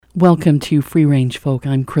Welcome to Free Range Folk.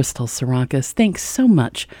 I'm Crystal Sarakas. Thanks so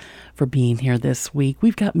much for being here this week.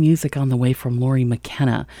 We've got music on the way from Lori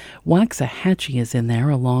McKenna. Waxahachie is in there,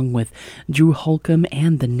 along with Drew Holcomb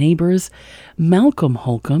and the Neighbors. Malcolm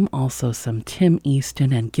Holcomb, also some Tim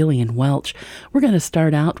Easton and Gillian Welch. We're going to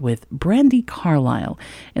start out with Brandi Carlile,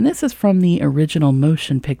 and this is from the original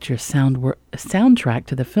motion picture soundtrack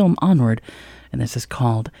to the film Onward, and this is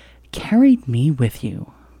called Carried Me With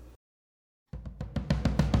You.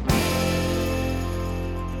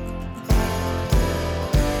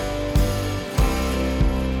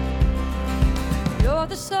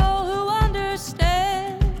 The soul who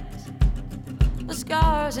understands the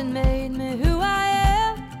scars and made me who I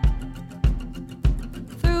am.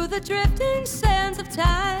 Through the drifting sands of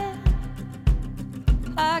time,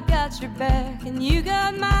 I got your back and you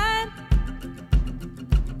got mine.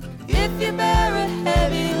 If you bear a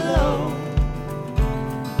heavy load,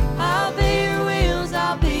 I'll be your wheels,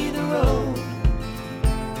 I'll be the road.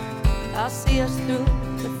 I'll see us through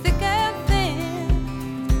the thick and thin,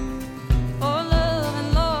 for love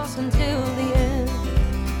until the end.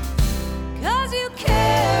 'Cause you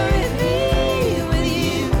carried me with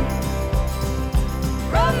you,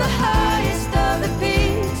 from the highest of the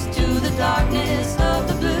peaks to the darkness of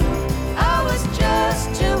the blue. I was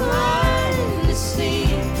just too blind to see,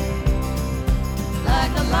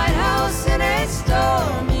 like a lighthouse in a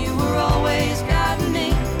storm. You were always guiding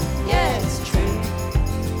me. Yeah, it's true.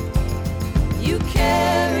 You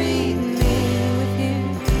carried me.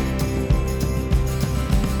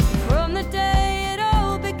 Day it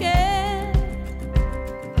all began,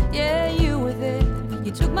 yeah, you were there,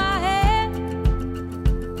 you took my hand.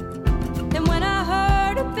 And when I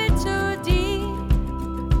heard a bit too deep,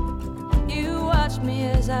 you watched me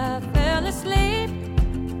as I fell asleep.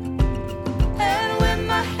 And when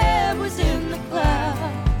my head was in the clouds,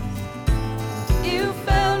 you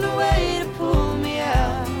found a way to pull me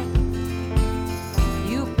out.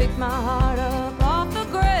 You picked my heart up off the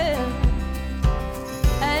ground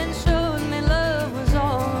and showed me love was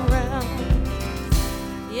all around.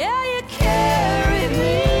 Yeah, you carried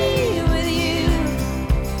me with you,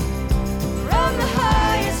 from the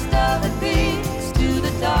highest of the peaks to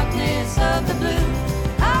the darkness of the blue.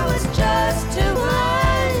 I was just too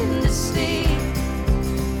blind to see,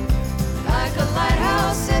 like a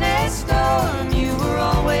lighthouse in a storm. You were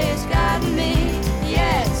always guiding me.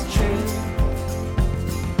 Yeah, it's true.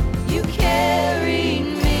 You carried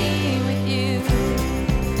me.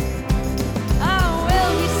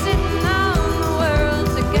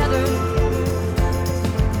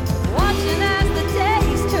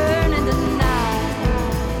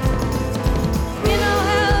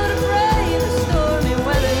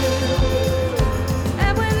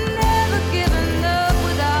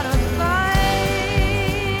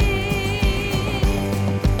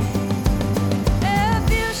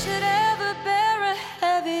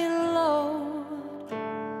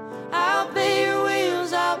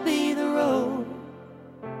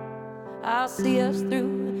 I'll see us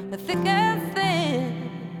through the thick and thin,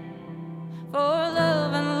 for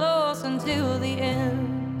love and loss until the end.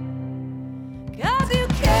 'Cause you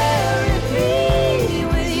carried me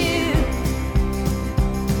with you,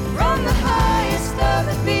 from the highest of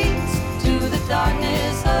the peaks to the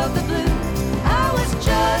darkness of the blue. I was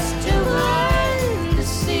just too blind to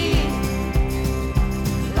see,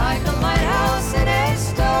 like a lighthouse in a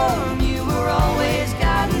storm. You were always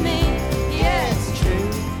guiding me. Yeah, it's true.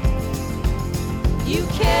 You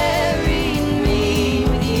carried me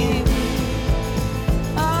with you.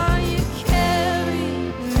 Oh, you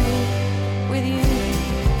carried me with you.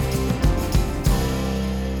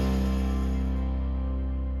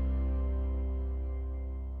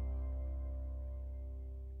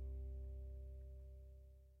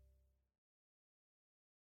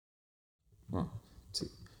 One, two,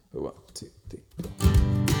 three.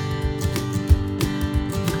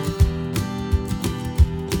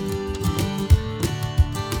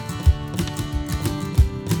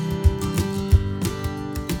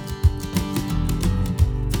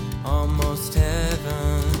 Almost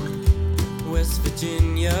heaven, West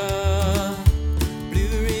Virginia,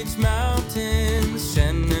 Blue Ridge Mountains,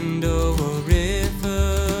 Shenandoah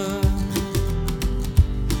River.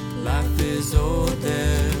 Life is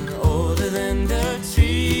older than the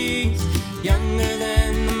trees, younger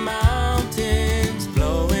than the mountains,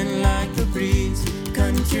 blowing like a breeze.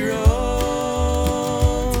 Country roads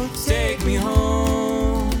take me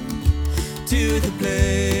home to the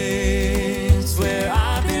place where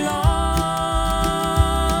I belong.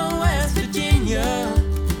 West Virginia,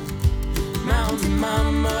 mountain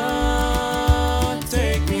mama,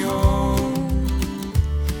 take me home.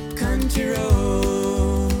 Country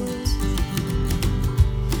roads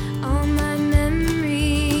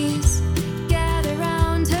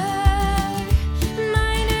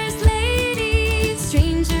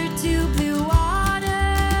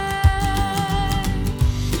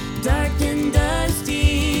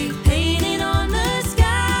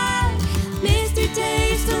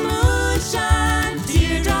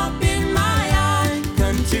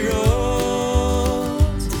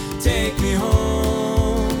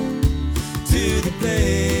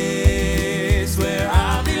place where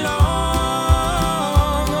I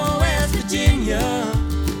belong. Oh, West Virginia,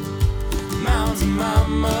 mountain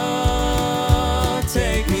mama,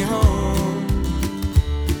 take me home.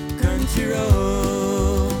 Country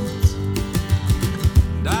roads.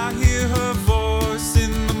 And I hear her voice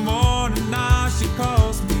in the morning, now she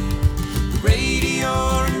calls me. The radio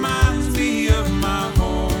reminds me of my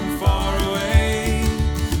home far away.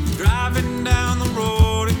 Driving down the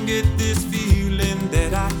road and get this feeling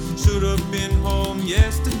that I should have been home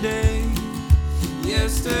yesterday.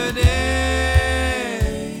 Yesterday.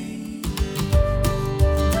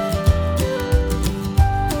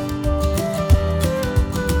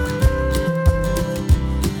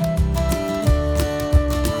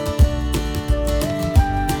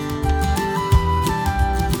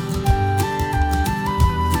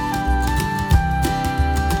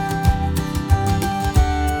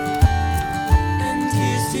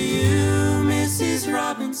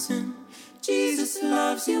 Jesus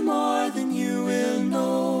loves you more than you will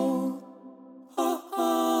know. Oh,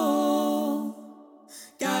 oh.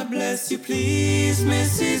 God bless you, please,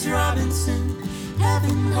 Mrs. Robinson.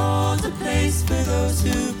 Heaven holds a place for those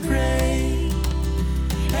who pray.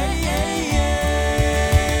 Hey, hey,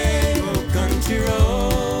 hey. Oh, country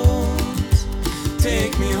roads,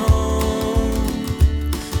 take me home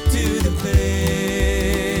to the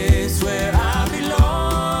place where I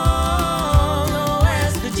belong. Oh,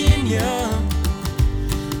 West Virginia,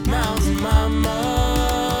 mountain mama,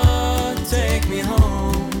 take me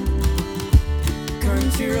home.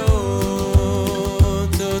 Country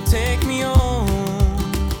roads, oh, take me home.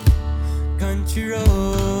 Country roads.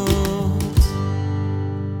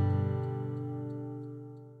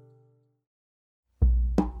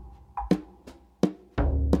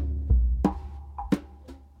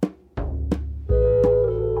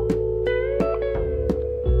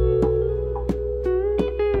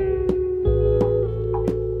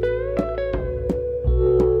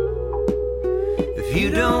 If you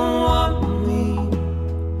don't want me,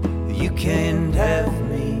 you can't have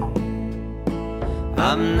me.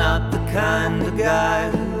 I'm not the kind of guy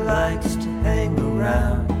who likes to hang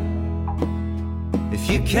around. If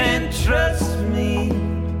you can't trust me,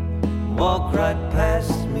 walk right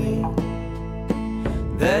past me.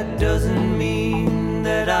 That doesn't mean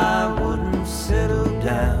that I wouldn't settle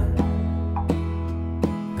down.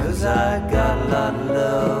 'Cause I got a lot of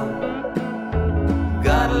love,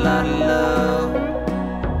 got a lot of love,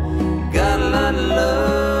 got a lot of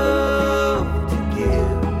love to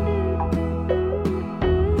give.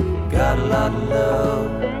 Got a lot of love,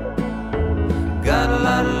 got a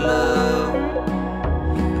lot of love,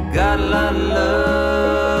 got a lot of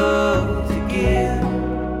love to give.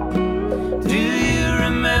 Do you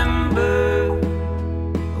remember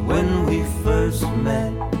when we first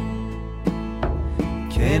met?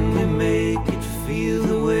 Can we make it feel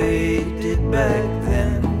the way it did back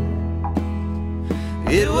then?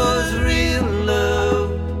 It was real love,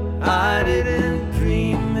 I didn't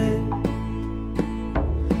dream it.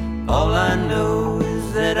 All I know is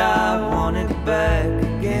that I want it back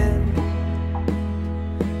again.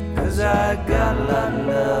 'Cause I got a lot of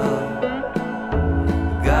love,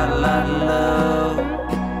 got a lot of love,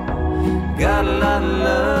 got a lot of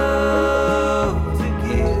love to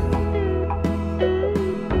give.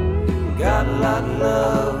 Got a lot of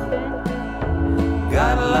love,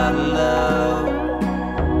 got a lot of love,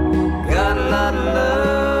 got a lot of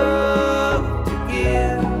love to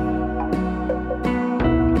give.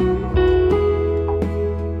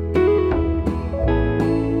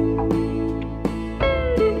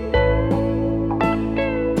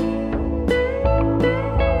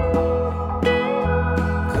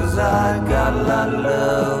 I got a lot of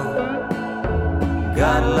love,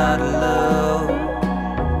 got a lot of love,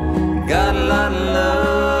 got a lot of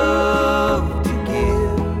love.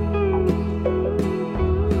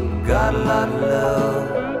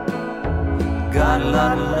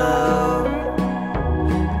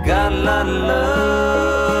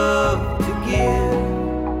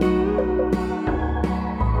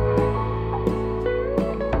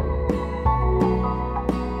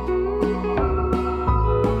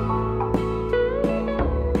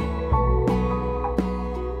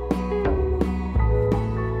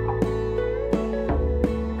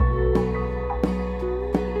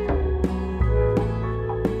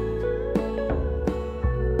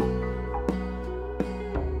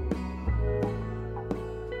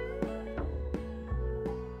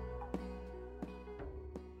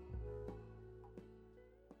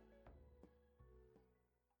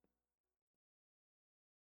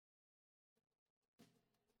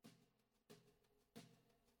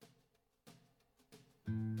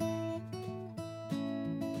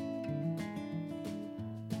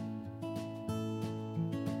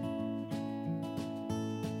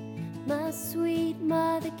 My sweet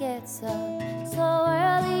mother gets up so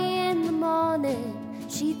early in the morning.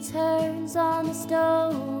 She turns on the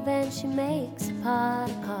stove and she makes a pot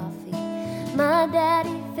of coffee. My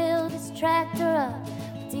daddy filled his tractor up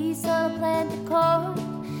with diesel planted corn,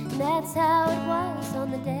 and that's how it was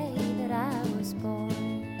on the day that I was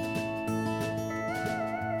born.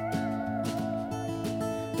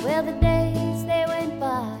 Well, the days they went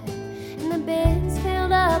by and the bins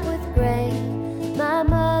filled up with grain. My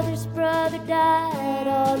mother's brother died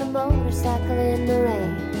on a motorcycle in the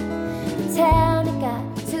rain. The town had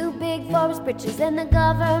got too big for his britches and the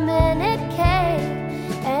government it came,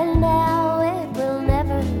 and now it will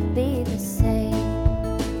never be the same.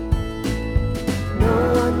 No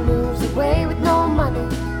one moves away with no money,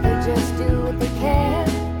 they just do what they can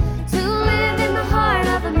to live in the heart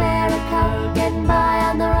of America, getting by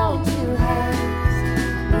on their own two hands.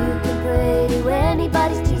 You can pray to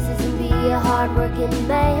anybody's Jesus and be a hard-working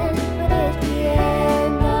man, but at the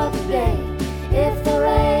end of the day, if the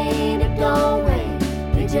rain, it don't rain,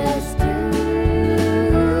 we just do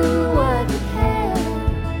what we can.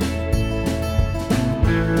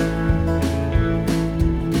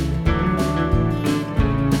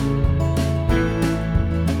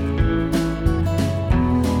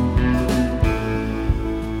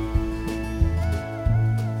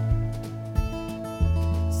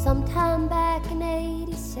 Sometime back in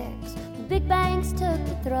 '86, when big banks took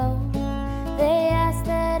the throne, they asked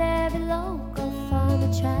that every local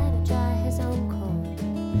farmer try to dry his own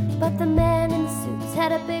corn. But the man in suits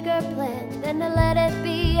had a bigger plan than to let it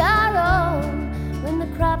be our own. When the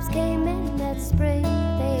crops came in that spring,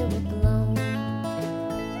 they were blown.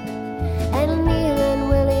 And Neil and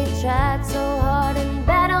Willie tried so hard in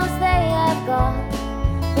battles they have gone,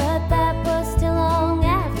 but that was still long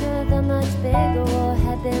after the much bigger war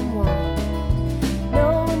had been won.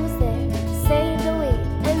 No one was there to save the wheat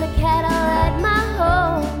and the cattle at my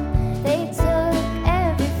home. They took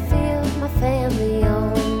every field my family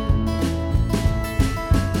owned.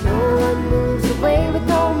 No one moves away with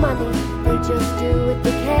no money, they just do what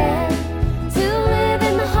they can to live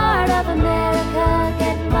in the heart of America,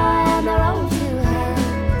 getting by on their own two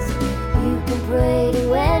hands. You can pray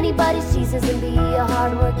to anybody's Jesus and be a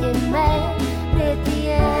hard-working man, but at the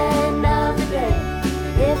end of the day,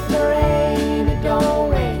 if the rain, it don't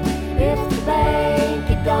rain, if the bank,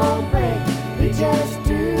 it don't break, we just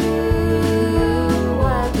do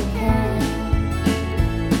what we can.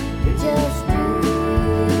 We just do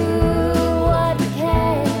what we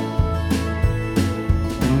can.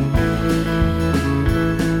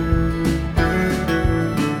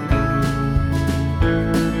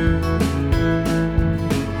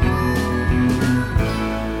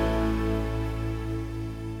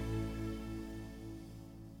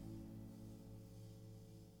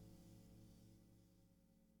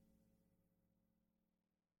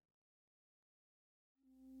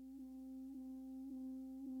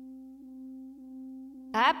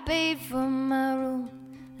 I paid for my room,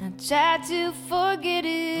 I tried to forget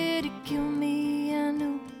it, it killed me, I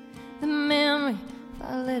knew the memory, if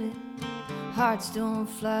I let it. Hearts don't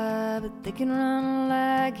fly, but they can run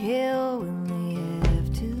like hell when they have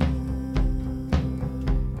to.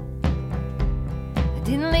 I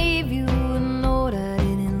didn't leave you a note, I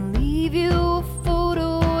didn't leave you a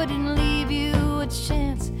photo, I didn't leave you a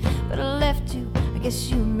chance, but I left you. I guess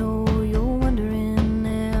you know you're wondering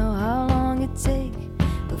now how long it take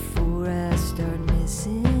before I start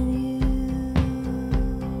missing you.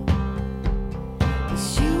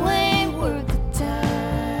 'Cause you ain't worth the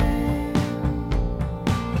time,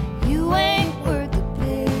 you ain't worth the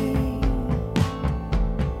pain,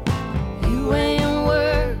 you ain't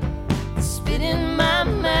worth the spit in my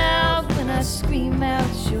mouth when I scream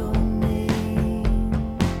out your name.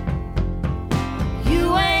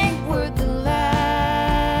 You ain't worth the life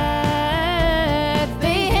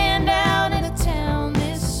they hand out in a town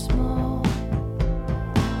this small.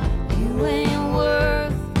 You ain't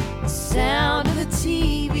worth the sound of the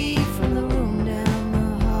TV from the room down the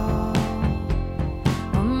hall,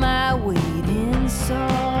 or my weight in salt.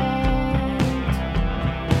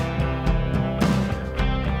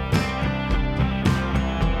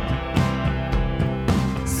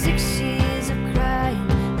 6 years of crying,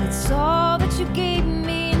 that's all that you gave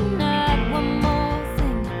me. Not one more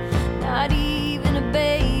thing, not even a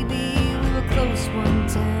baby. We were close one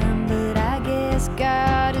time, but I guess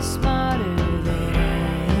God is smarter than I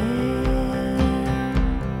am.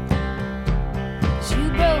 'Cause you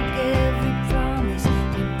broke every promise,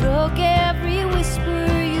 you broke every whisper,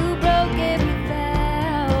 you broke every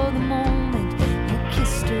vow. The moment you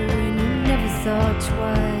kissed her and you never thought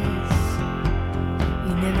twice,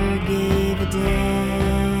 you never gave a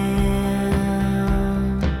damn.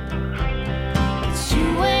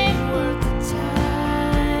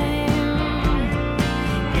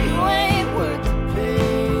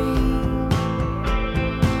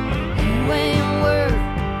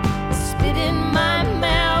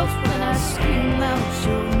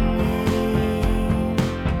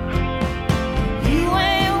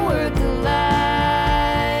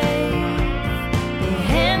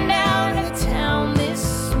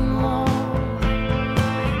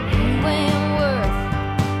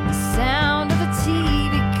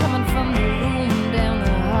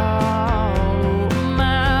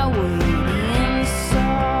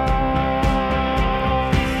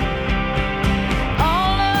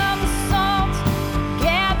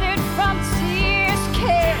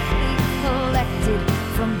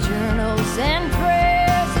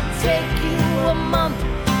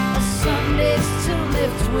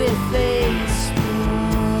 with a spoon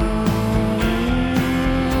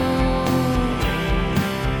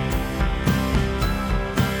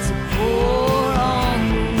to pour on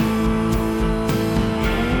the wound.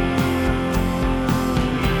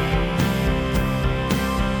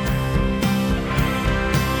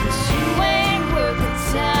 'Cause you ain't worth the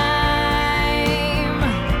time,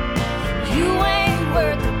 you ain't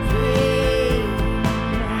worth the pain,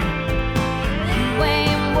 you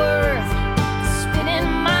ain't worth spit in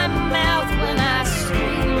my mouth when I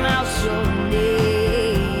scream out your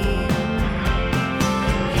name.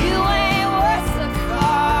 You ain't worth the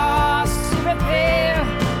cost to repair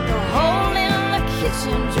the hole in the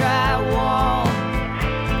kitchen drywall.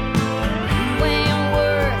 You ain't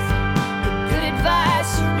worth the good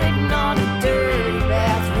advice written on a dirty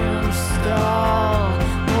bathroom stall,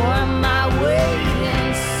 or my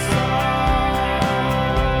waiting songs.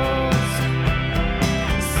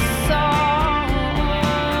 Songs,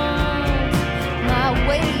 my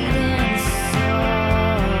waiting songs.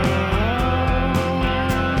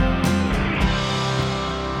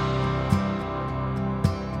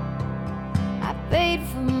 I paid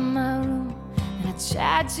for my room and I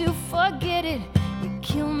tried to forget it. You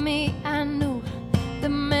killed me, I knew the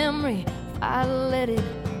memory. If I let it,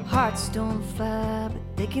 hearts don't fly, but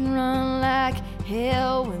they can run like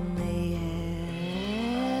hell when they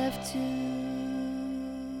have to.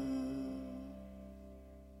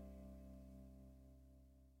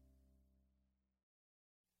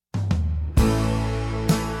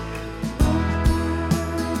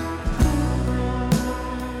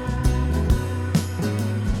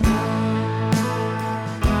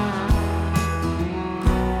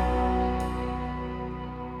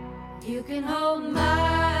 You can hold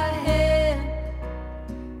my hand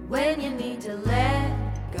when you need to let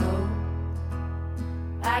go.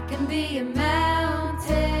 I can be a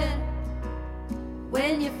mountain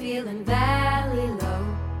when you're feeling valley low.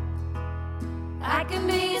 I can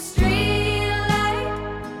be a street light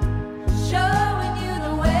showing you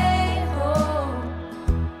the way home.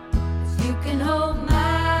 'Cause you can hold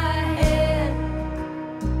my hand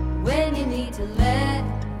when you need to let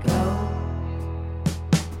go.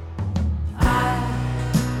 I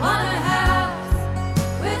want a house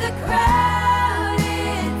with a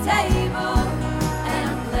crowded table and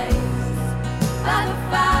a place by the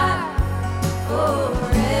fire for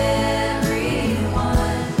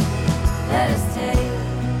everyone. Let us take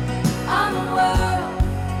on the world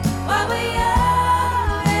while we're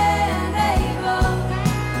young and able,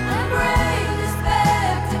 and bring this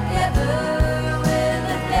back together when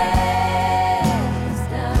the day is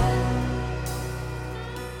done.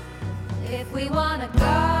 If we wanna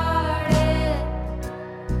guard it,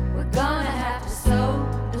 we're gonna have to sow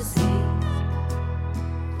the seeds.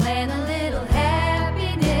 Plant a little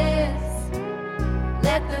happiness,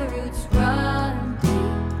 let the roots run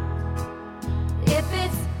deep. If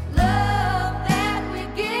it's love that we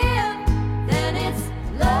give, then it's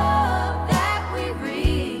love that we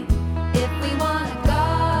reap. If we wanna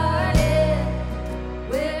guard it,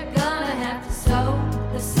 we're gonna have to sow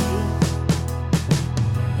the seed.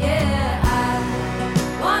 Yeah, I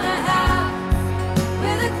want a house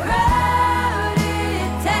with a crowded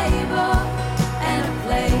table and a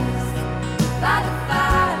place by the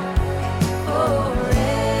fire for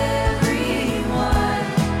everyone.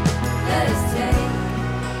 Let us take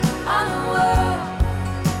on the world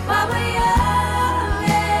while we're young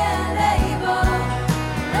and able,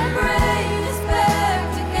 and bring us back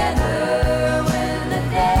together when the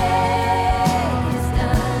day is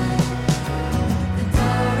done. The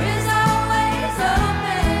door is always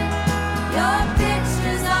open, your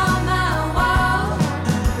picture's on my wall.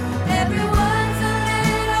 Everyone's a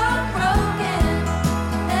little broken,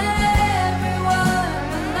 and everyone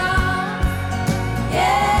belongs.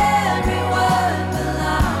 Yeah, everyone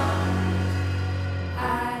belongs.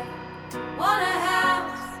 I want a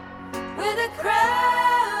house with a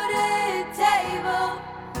crowded table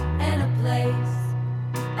and a place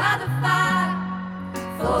by the fire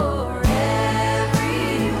for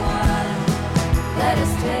everyone. Let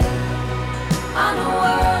us take on the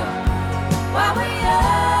world while we're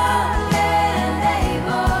young and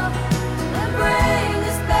able, and bring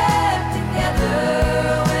us back together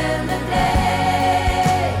when the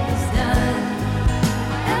day is done.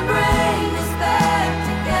 And bring us back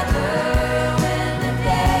together when the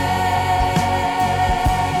day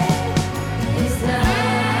is done.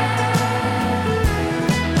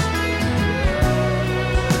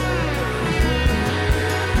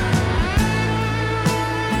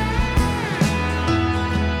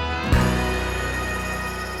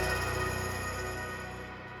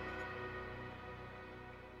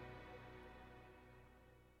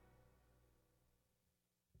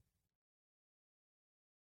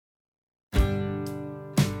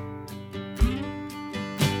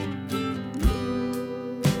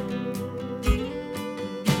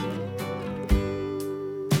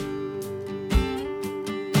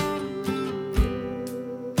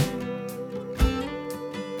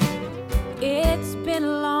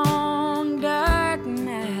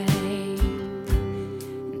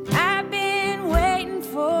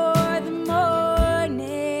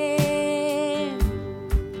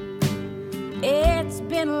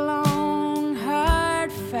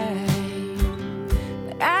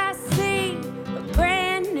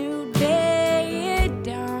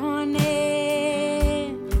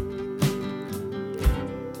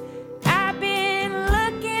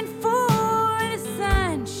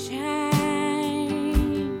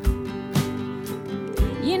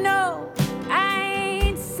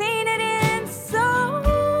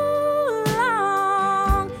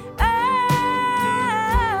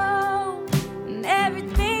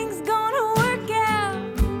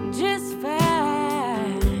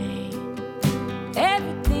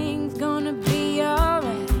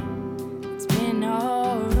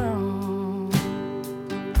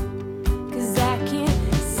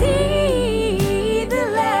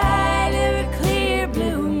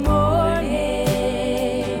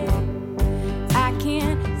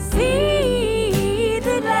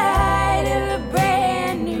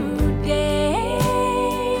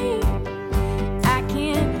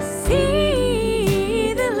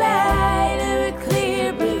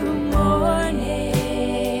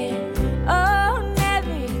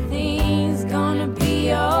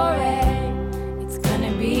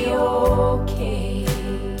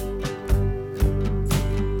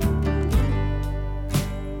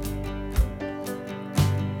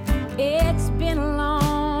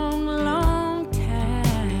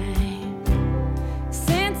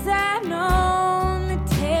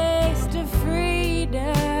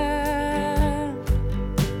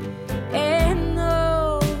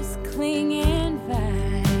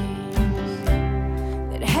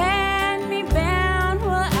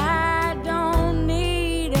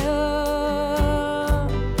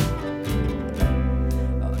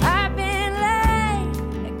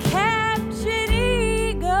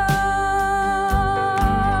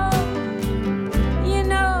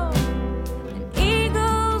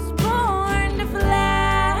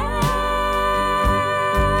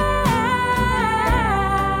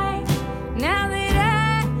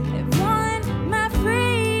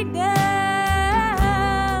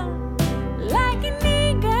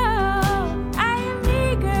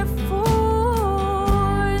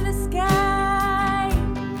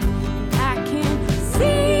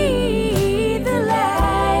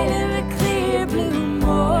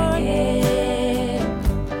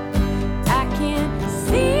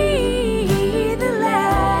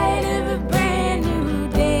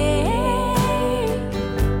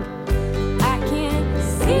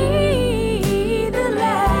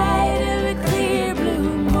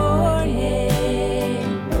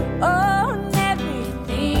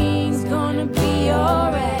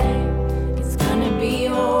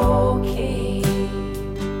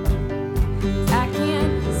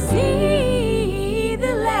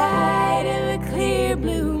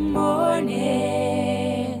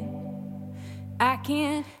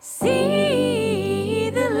 can't see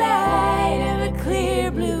the light of a clear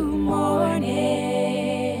blue morning.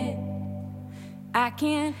 I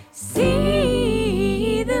can't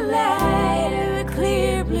see the light of a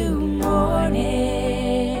clear blue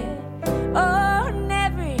morning. Oh, and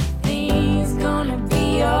everything's gonna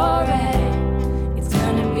be alright. It's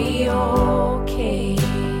gonna be okay.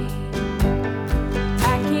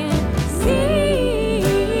 I can't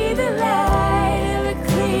see the light of a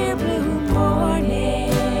clear blue morning.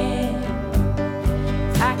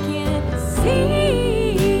 I can't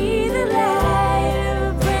see the light of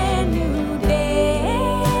a brand new day.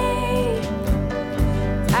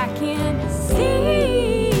 I can't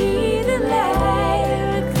see the light of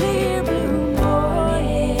a clear blue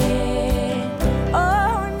morning.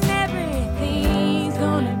 Oh, and everything's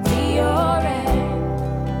gonna be alright.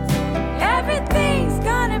 Everything's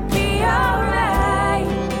gonna be alright.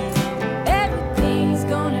 Everything's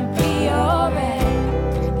gonna be alright.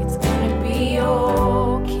 It's gonna be okay.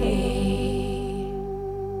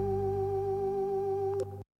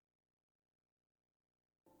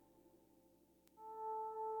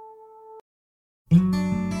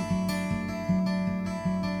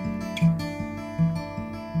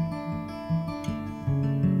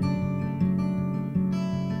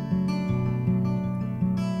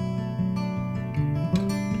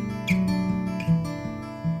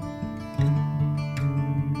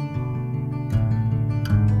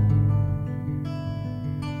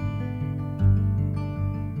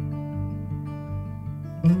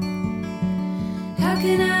 How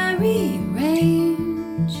can I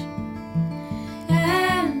rearrange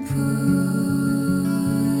and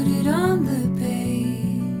put it on the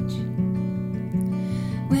page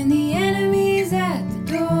when the enemy's at the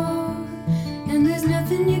door and there's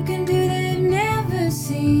nothing you can do they've never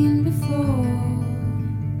seen before,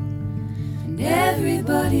 and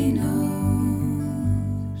everybody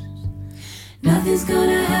knows nothing's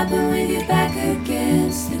gonna happen with your back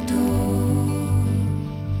against the door?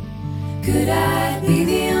 Could I be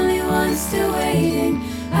the only one still waiting?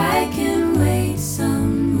 I can wait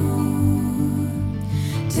some more.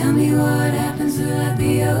 Tell me what happens, will I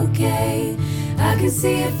be okay? I can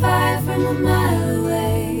see a fire from a mile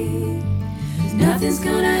away. 'Cause nothing's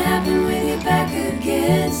gonna happen with your back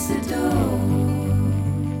against the door.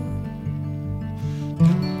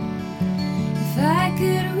 If I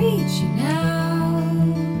could reach you now,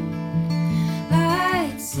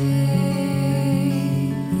 I'd say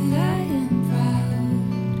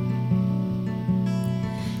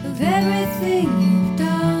everything you've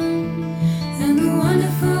done and the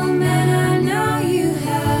wonderful man I know you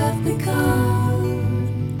have become.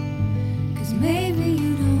 'Cause maybe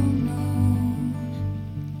you don't know,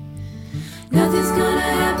 nothing's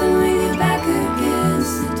gonna happen with your back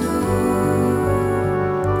against the door.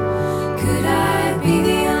 Could I be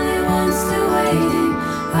the only one still waiting?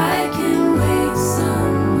 I can wait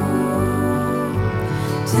some more.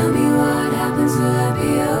 Tell me what happens, will I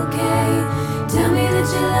be okay? Tell me that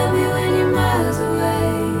you love me when you're miles away.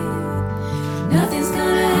 Nothing's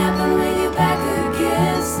gonna happen with your back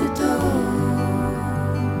against the door.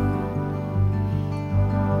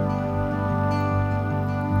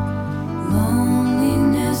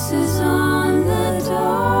 Loneliness is on the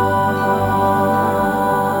door.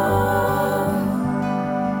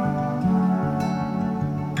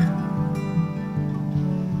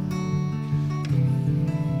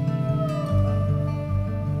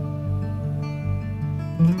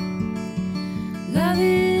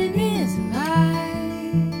 Loving is a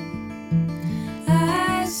lie.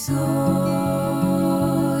 I saw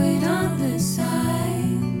it on the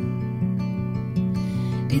sign.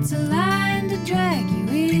 It's a line to drag you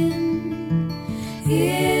in.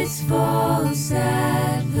 It's false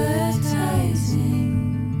advertising.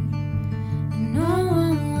 And no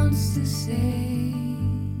one wants to say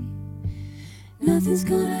nothing's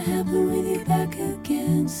gonna happen with your back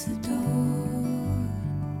against the door.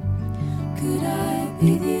 Could I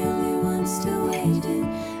be the only one still waiting?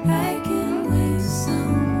 I can wait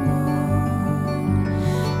some more.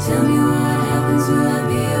 Tell me what happens, will I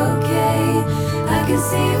be okay? I can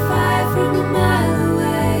see a fire from a mile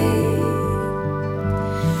away.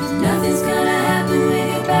 'Cause nothing's gonna happen with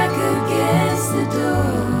your back against the door.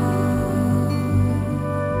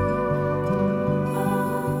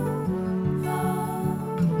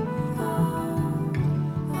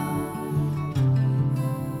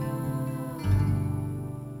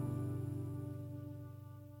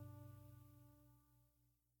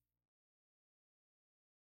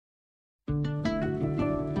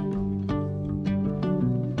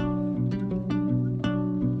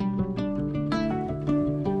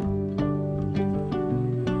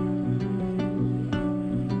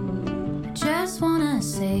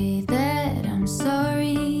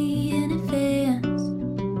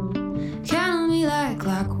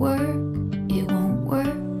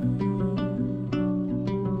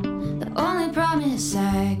 promise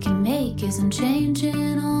I can make isn't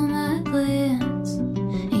changing all my plans,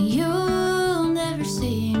 and you'll never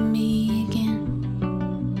see me again.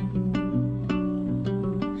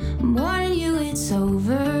 I'm warning you it's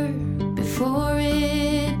over before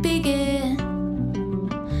it began.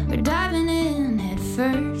 We're diving in head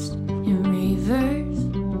first in reverse.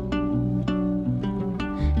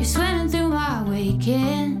 You're swimming through my wake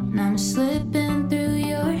and I'm slipping through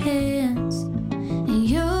your hands, and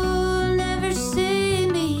you'll never see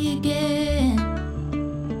me again.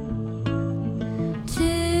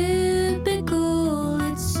 Typical,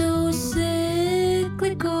 it's so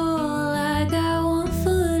cyclical. I got one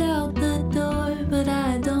foot out the door, but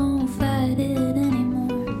I don't fight it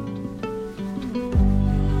anymore.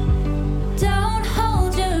 Don't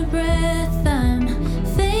hold your breath, I'm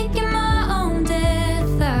faking my own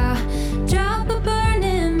death. I drop a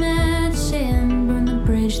burning match and burn the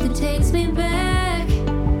bridge that takes me back.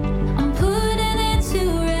 I'm putting it to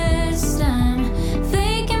rest, I'm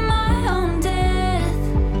faking my own death.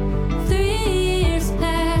 3 years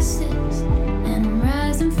past it, and I'm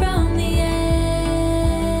rising from the ashes.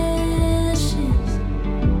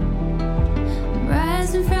 I'm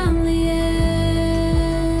rising from the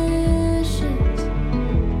ashes.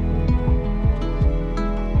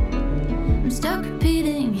 I'm stuck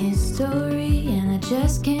repeating his story, and I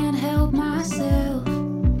just can't help myself.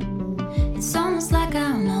 It's almost like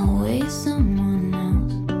I'm always someone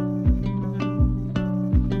else.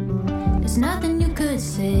 There's nothing you could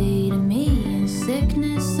say to me in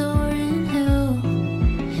sickness or in health.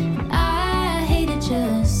 I hate it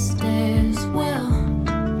just as well.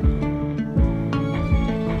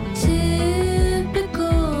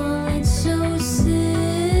 Typical, it's so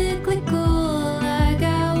cyclical. I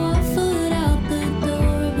got one foot out the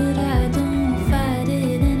door, but I don't fight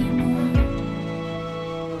it anymore.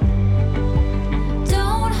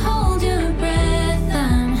 Don't hold your breath,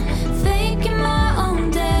 I'm faking my own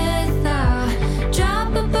death. I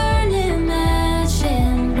drop a burning match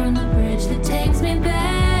and burn the bridge that takes me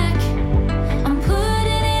back. I'm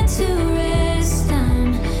putting it to rest,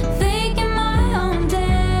 I'm faking my own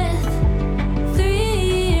death. 3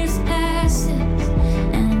 years past it,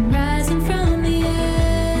 and I'm rising from the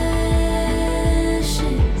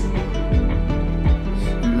ashes.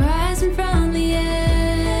 I'm rising from the ashes.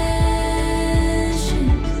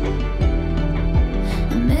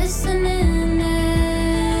 I'm missing in action.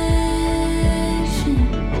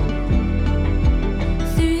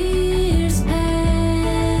 3 years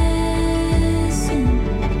passing.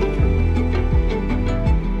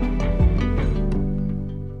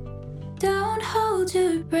 Don't hold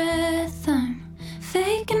your breath, I'm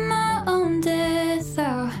faking my own death.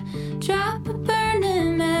 I'll drop a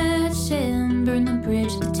burning match and burn the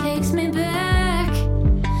bridge that takes me back.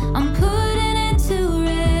 I'm putting it to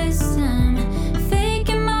rest, I'm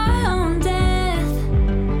faking my own death.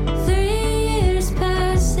 3 years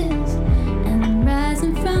passes, and I'm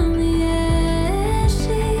rising from the ashes.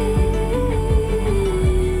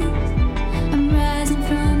 I'm rising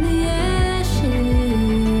from the ashes.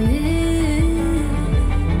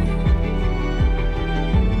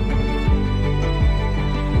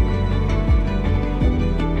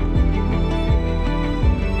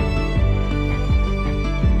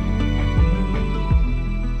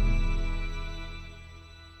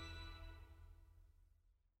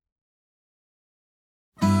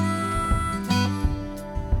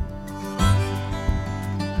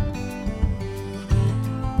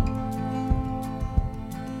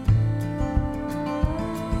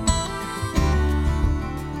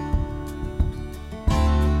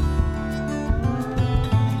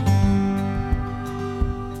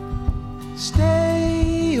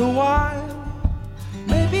 Stay a while,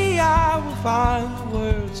 maybe I will find the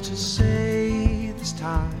words to say this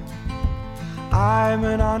time. I'm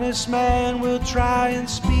an honest man, will try and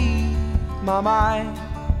speak my mind.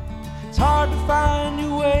 It's hard to find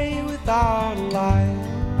your way without a lie.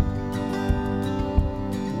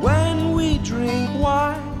 When we drink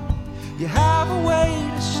wine, you have a way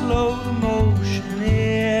to slow the motion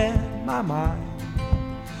in my mind.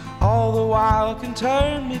 All the while can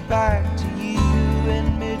turn me back to you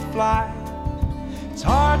in mid-flight. It's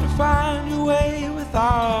hard to find your way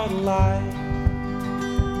without a light.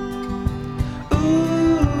 Ooh,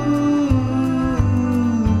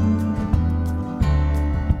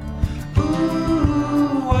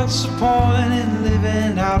 ooh, what's the point in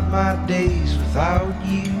living out my days without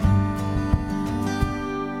you?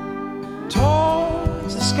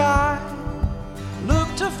 Towards the sky,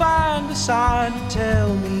 look to find a sign to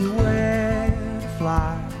tell me where to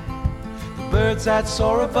fly. The birds that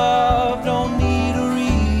soar above don't need a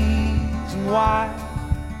reason why.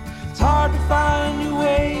 It's hard hard to find your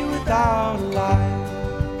way without a light.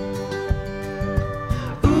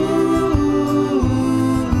 Ooh,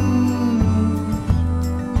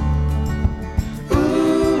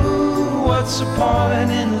 what's the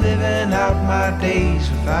point in living out my days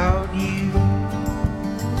without you?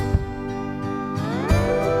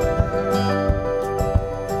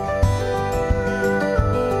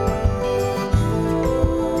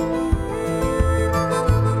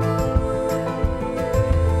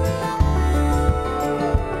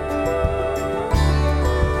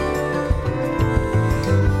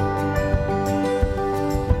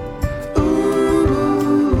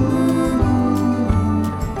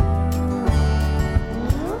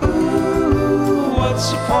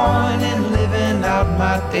 What's the point in living out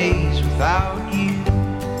my days without you?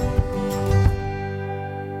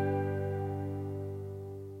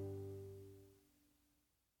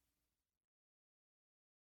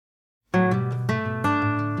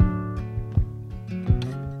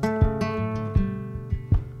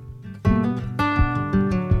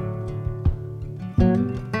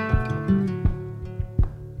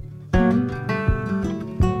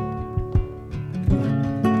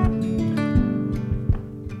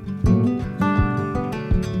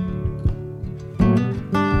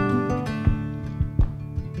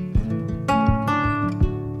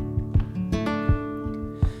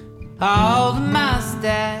 All the miles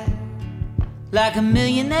stack like a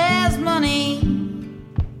millionaire's money,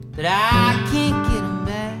 but I can't get them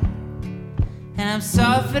back, and I'm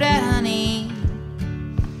sorry for that, honey.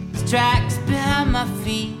 Strikes behind my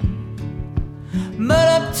feet, mud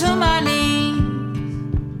up to my knees,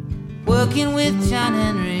 working with John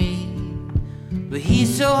Henry, but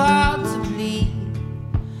he's so hard to please.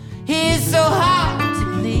 He's so hard to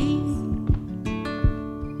please.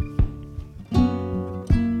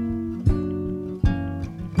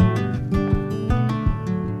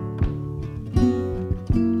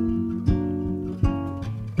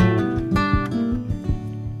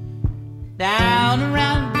 Down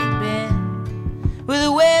around Big Bend with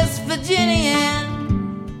a West Virginian,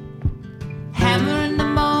 hammer in the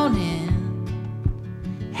morning,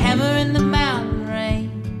 hammer in the mountain rain.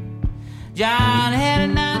 John had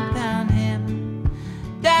a 9-pound hammer,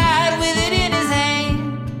 died with it in his hand.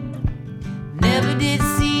 Never did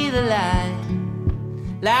see the light,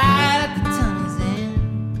 light at the tunnel's end,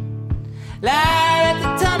 light at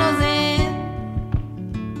the tunnel's end.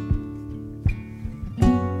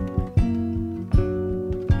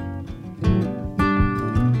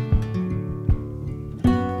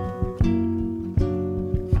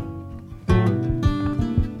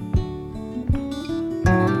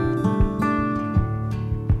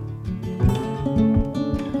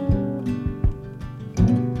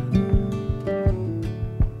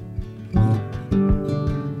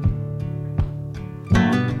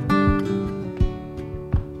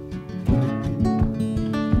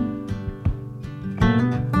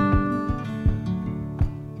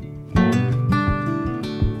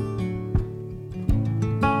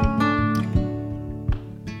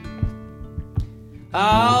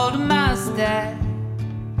 All the miles stack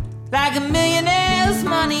like a millionaire's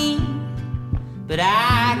money, but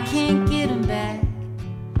I can't get them back,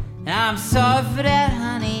 and I'm sorry for that,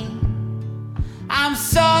 honey. I'm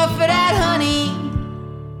sorry for that, honey.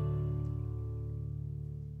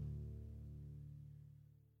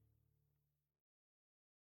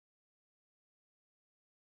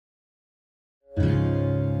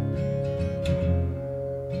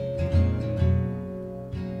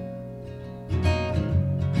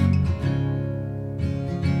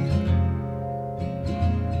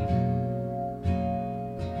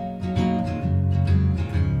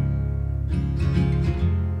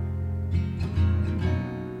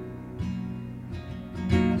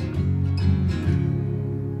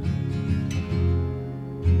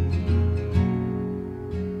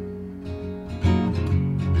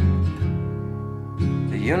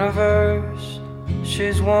 Universe,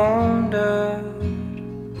 she's wandered.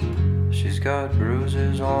 She's got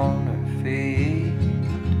bruises on her feet.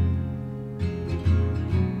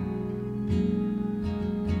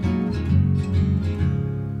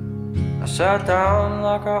 I sat down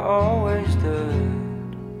like I always did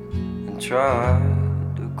and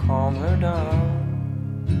tried to calm her down.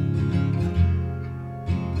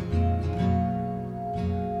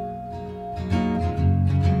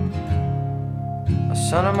 I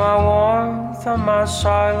sent her my warmth and my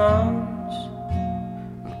silence,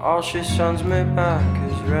 and all she sends me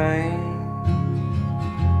back is rain,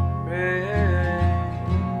 rain.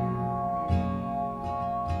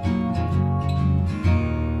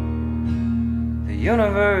 The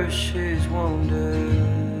universe, she's wounded.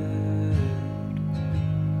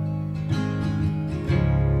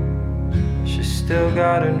 still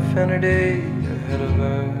got infinity ahead of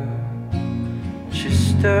her. She's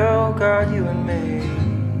still got you and me.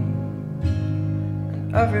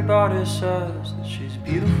 And everybody says that she's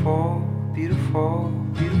beautiful, beautiful,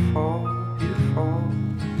 beautiful, beautiful,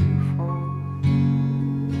 beautiful.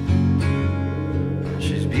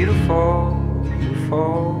 She's beautiful,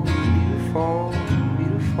 beautiful, beautiful,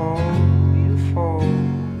 beautiful, beautiful.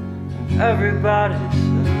 And everybody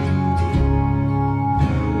says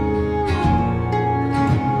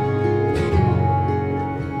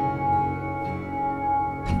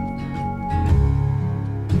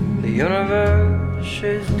the universe,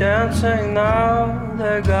 she's dancing now.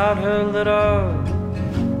 They got her lit up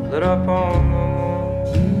on the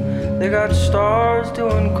moon. They got stars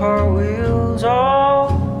doing cartwheels, all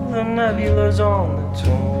the nebulas on the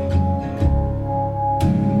tomb.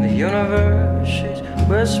 The universe, she's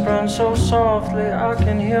whispering so softly, I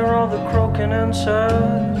can hear all the croaking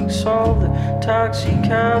insects, all the taxi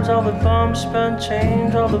cabs, all the bums spent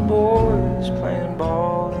change, all the boys playing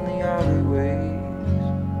ball in the alleyways.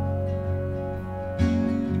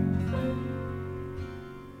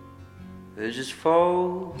 They're just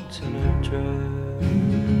folds in her dress.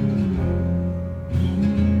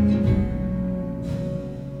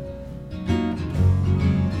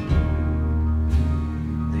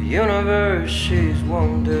 The universe, she's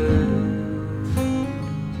wounded,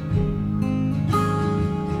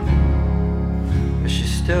 but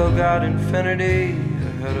she's still got infinity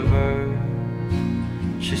ahead of her.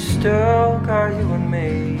 She's still got you and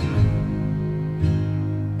me.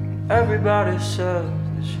 Everybody says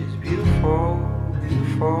that she's beautiful,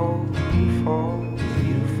 beautiful, beautiful,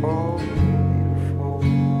 beautiful, beautiful.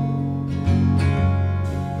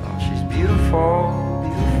 Oh, she's beautiful,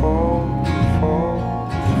 beautiful, beautiful,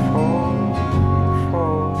 beautiful,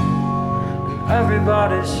 beautiful. And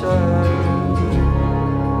everybody says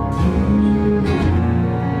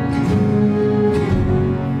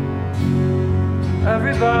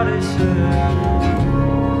everybody says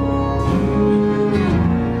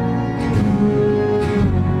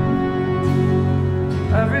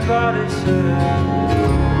everybody says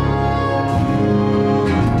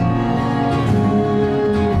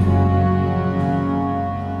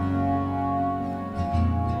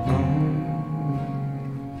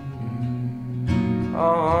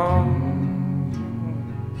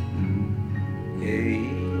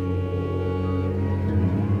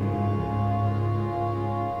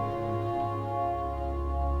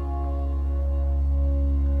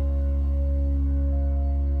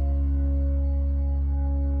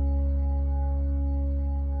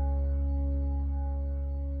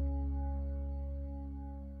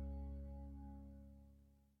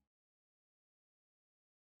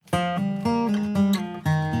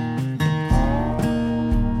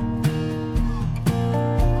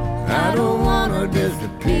I don't wanna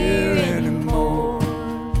disappear anymore.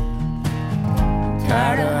 I'm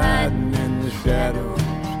tired of hiding in the shadows.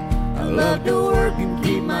 I love to work and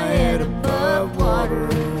keep my head above water.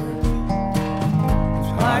 It's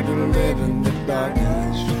hard to live in the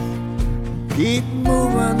darkness. Keep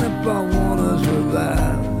moving if I wanna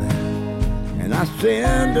survive. And I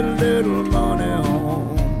send a little money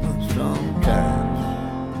home sometimes.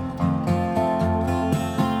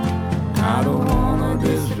 I don't wanna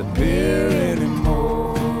disappear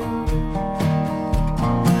anymore.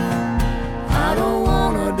 I don't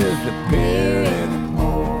wanna disappear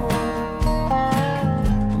anymore.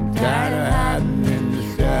 I'm tired of hiding in the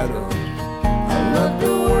shadows. I love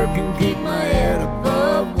to work and keep my head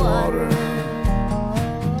above water.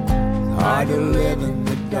 It's hard to live in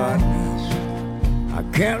the darkness. I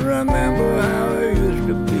can't remember how it used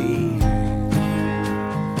to be.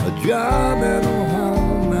 A job and a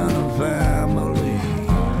home and a family.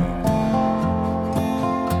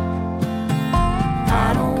 I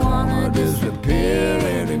don't wanna disappear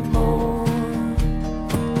anymore.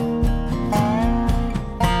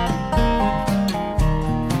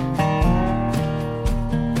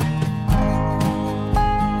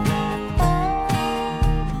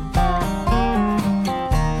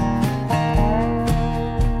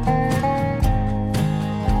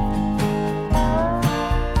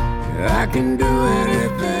 I can do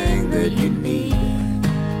anything that you need.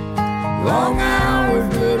 Long hours,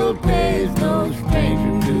 little pays, no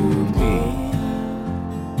stranger to me.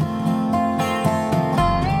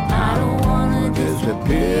 I don't wanna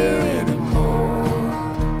disappear anymore.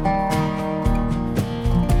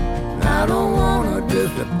 I don't wanna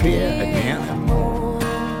disappear anymore.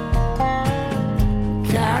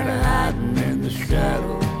 Tired of hiding in the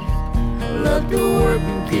shadows. I love to work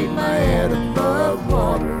and keep my head above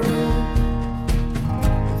water.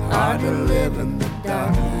 Hard to live in the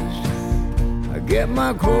darkness. I get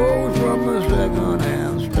my clothes from the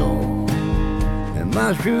second-hand store, and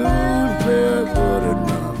my shoes barefoot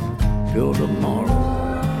enough till tomorrow.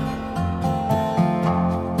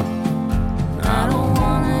 I don't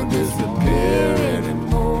wanna disappear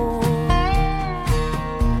anymore.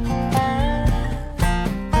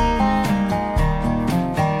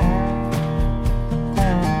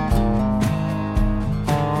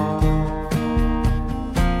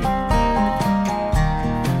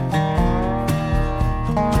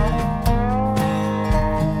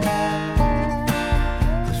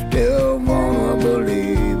 Still wanna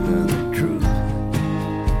believe in the truth,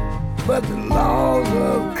 but the laws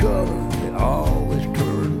of color, they always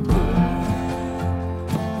turn blue.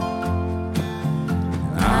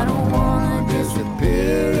 And I don't wanna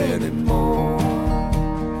disappear anymore.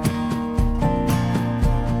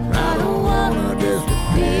 I don't wanna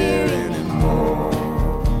disappear anymore.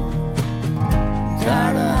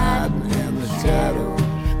 Tired of hiding in the shadows,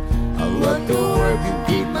 I look to work and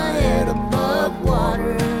keep my head above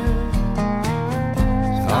water.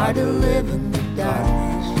 It's hard to live in the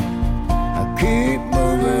darkness. I keep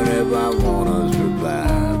moving if I wanna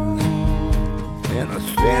survive, and I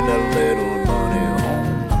send a little money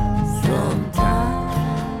home sometimes.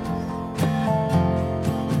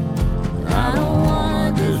 I don't wanna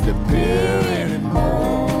disappear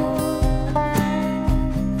anymore.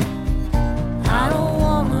 I don't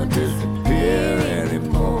wanna disappear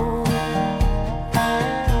anymore.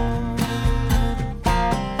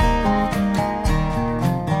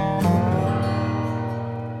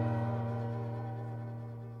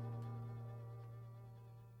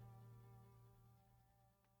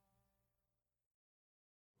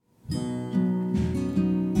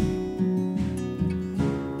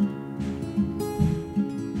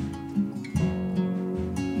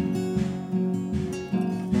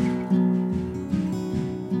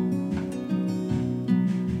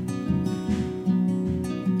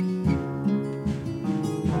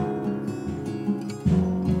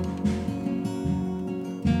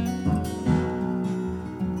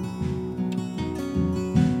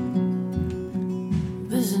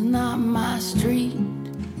 This is not my street.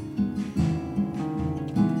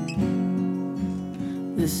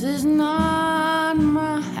 This is not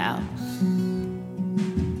my house.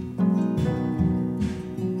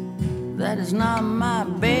 That is not my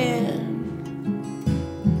bed.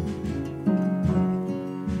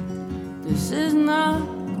 This is not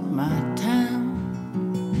my town.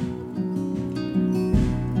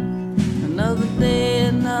 Another day,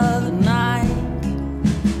 another night.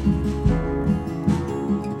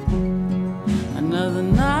 Another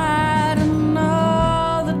night,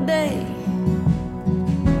 another day.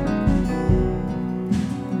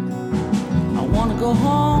 I wanna go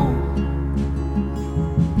home.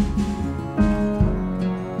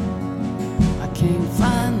 I can't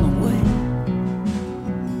find the way.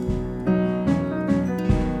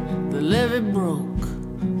 The levee broke,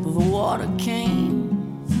 the water came,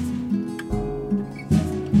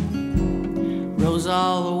 rose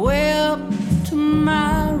all the way up to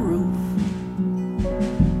my roof.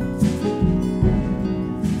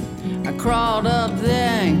 I crawled up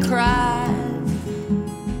there and cried.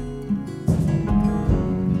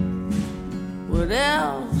 What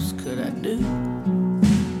else could I do?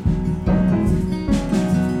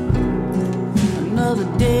 Another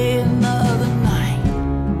day, another night.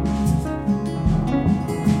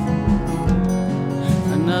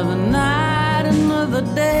 Another night, another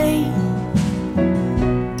day.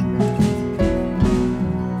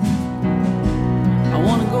 I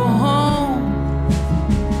wanna go home.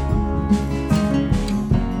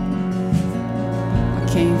 I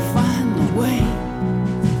can't find the way.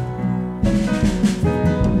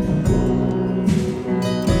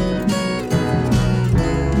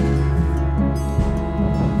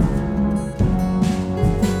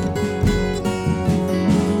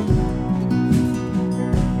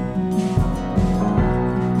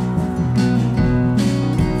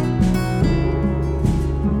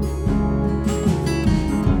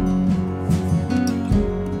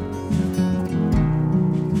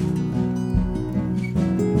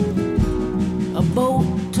 A boat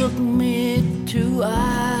took me to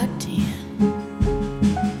I-10.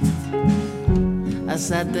 I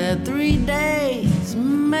sat there 3 days,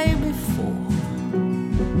 maybe 4.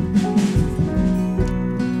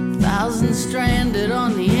 Thousands stranded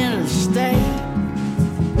on the interstate.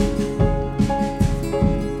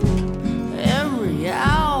 Every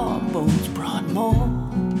hour, boats brought more.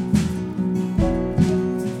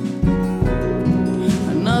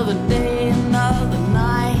 Another day, another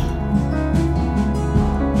night.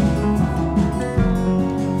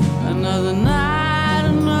 Another night,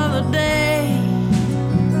 another day.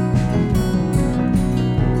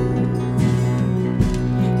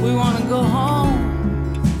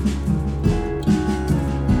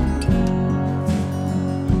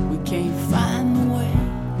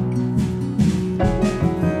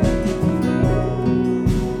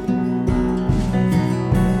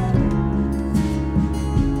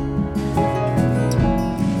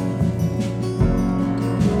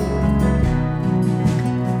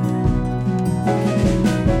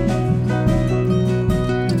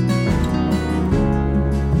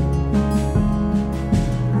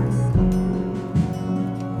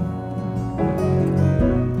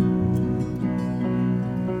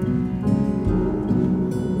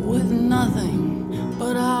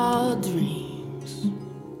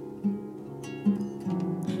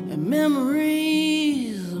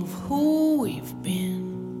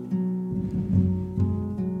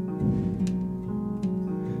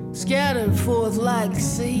 scattered forth like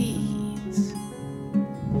seeds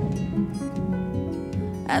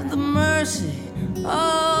at the mercy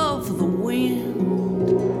of the wind.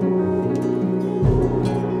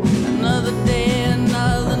 Another day,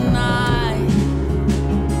 another night,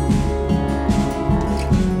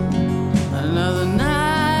 another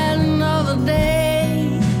night, another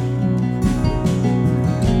day.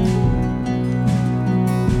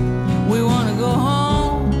 We wanna go home.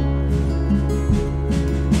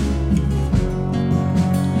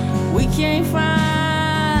 We can't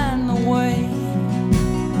find the way.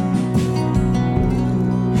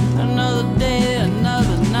 Another day,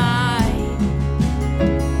 another night,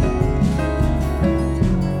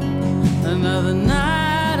 another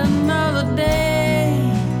night, another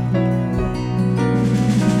day.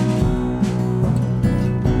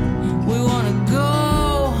 We wanna go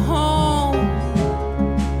home.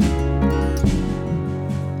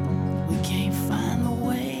 We can't find the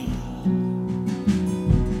way.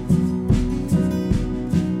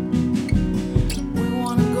 We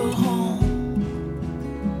wanna go home.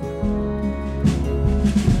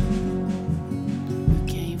 We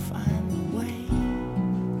can't find the way.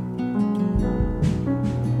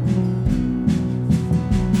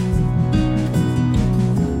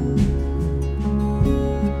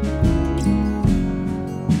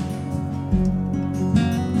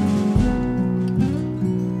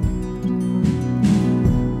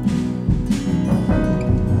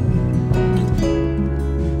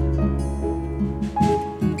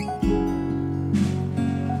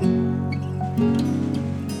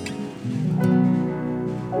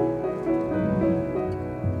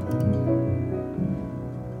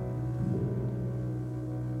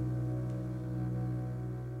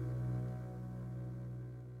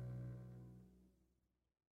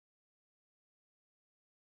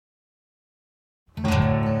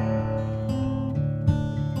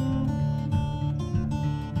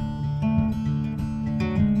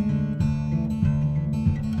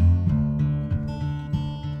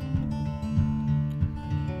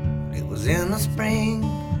 It was in the spring,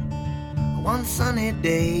 one sunny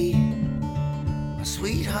day. My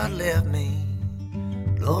sweetheart left me,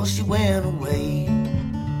 Lord, she went away.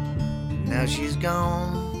 Now she's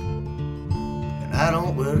gone, and I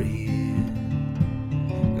don't worry,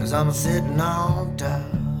 'cause I'm sitting on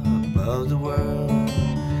top of the world.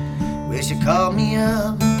 Wish she called me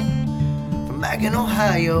up from back in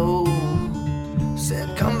Ohio, said,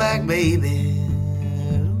 come back, baby,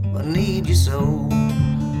 I need you so.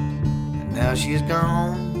 Now she's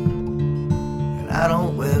gone, and I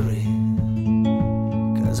don't worry,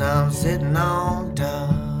 'cause I'm sitting on top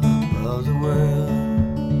of the world.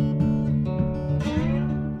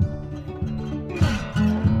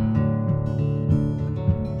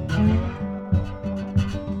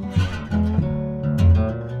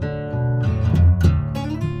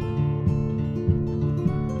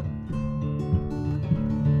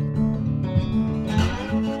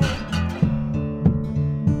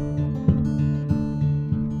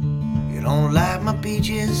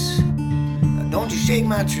 Peaches, don't you shake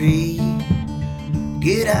my tree.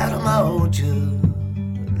 Get out of my orchard,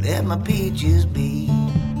 let my peaches be.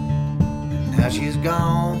 Now she's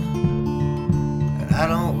gone, and I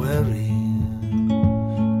don't worry,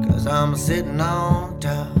 'cause I'm sitting on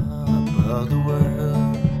top of the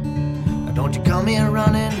world. Don't you come here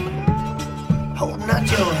running, holding out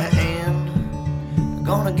your hand.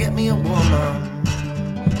 Gonna get me a woman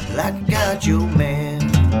like I got your man.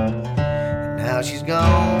 Now she's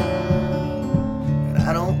gone, and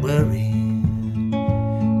I don't worry,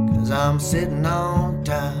 'cause I'm sitting on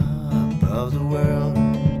top of the world.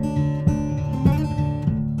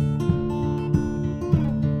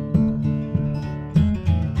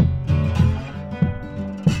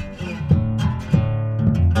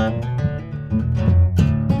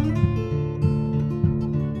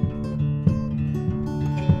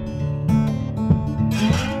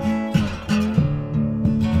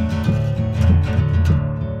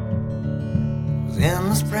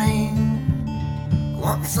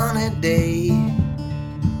 Sunny day,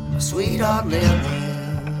 my sweetheart left me,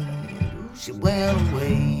 she went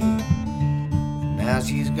away. Now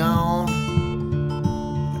she's gone,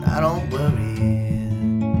 and I don't worry,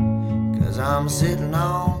 'cause I'm sitting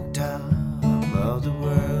on top of the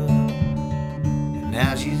world.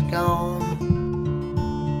 Now she's gone,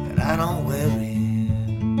 and I don't worry,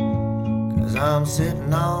 'cause I'm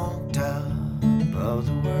sitting on top of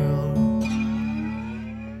the world.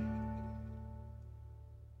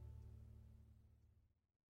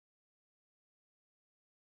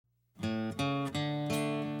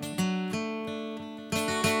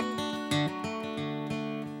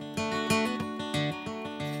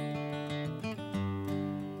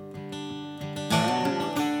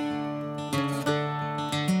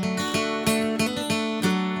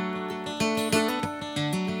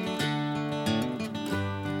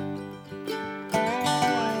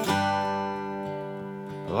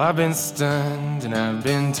 Well, I've been stunned and I've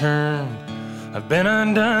been turned, I've been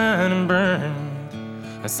undone and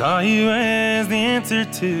burned. I saw you as the answer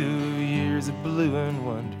to years of blue and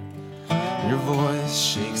wonder. Your voice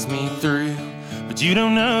shakes me through, but you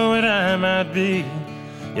don't know what I might be.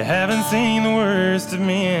 You haven't seen the worst of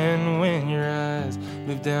me, and when your eyes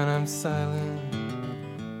move down, I'm silent.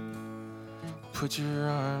 Put your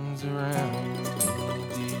arms around me,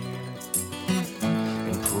 dear,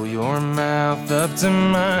 and pull your mouth up to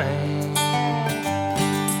mine.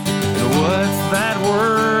 And what's that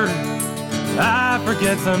word I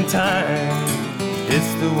forget sometimes?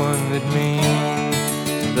 It's the one that means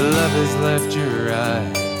the love has left your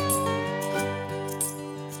eyes.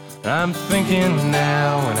 I'm thinking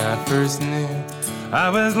now when I first knew I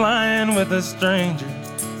was lying with a stranger,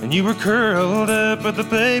 and you were curled up with the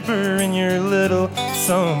paper in your little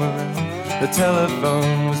summer room. The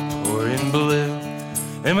telephone was pouring blue,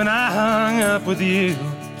 and when I hung up with you,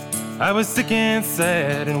 I was sick and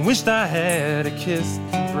sad and wished I had a kiss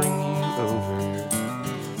to bring you over.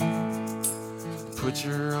 Put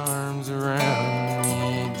your arms around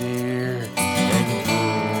me, dear, and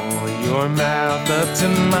pull your mouth up to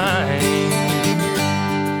mine.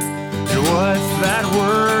 And what's that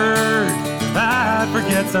word I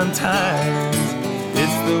forget sometimes?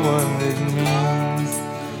 It's the one that means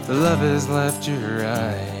the love has left your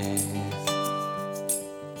eyes.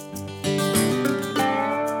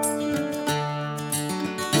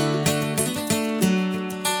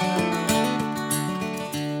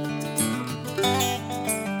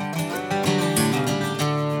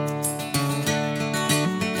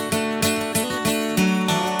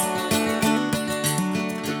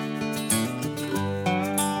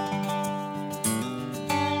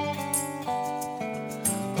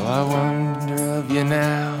 I wonder of you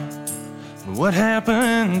now, what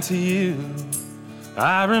happened to you?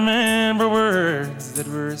 I remember words that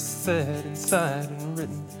were said inside and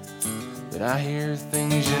written, but I hear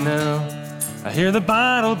things you know. I hear the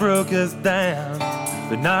bottle broke us down,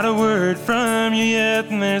 but not a word from you yet.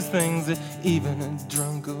 And there's things that even a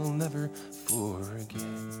drunk will never forget.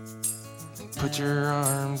 Put your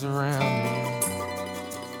arms around me,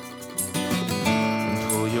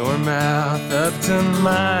 your mouth up to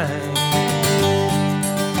mine.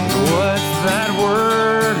 What's that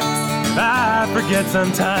word I forget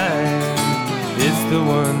sometimes? It's the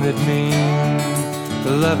one that means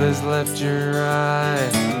the love has left your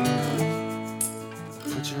eyes.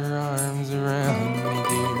 Put your arms around me,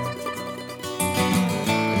 dear,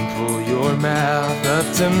 and pull your mouth up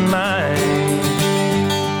to mine.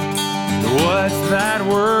 What's that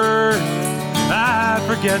word I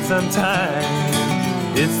forget sometimes?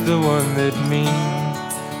 It's the one that means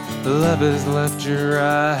the love has left your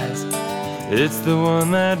eyes. It's the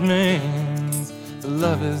one that means the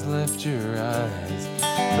love has left your eyes.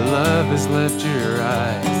 The love has left your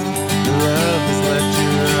eyes. The love has left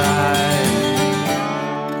your eyes.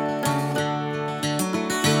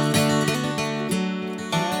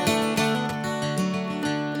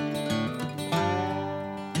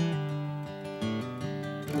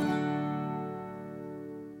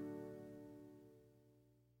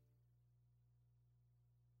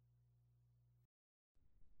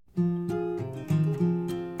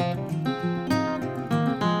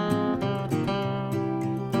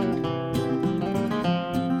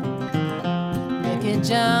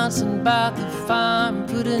 Johnson bought the farm,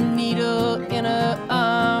 put a needle in her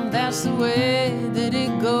arm. That's the way that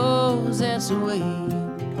it goes, that's the way.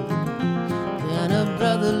 Then her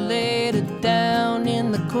brother laid her down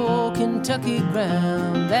in the cold Kentucky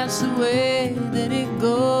ground. That's the way that it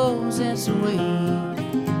goes, that's the way.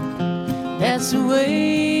 That's the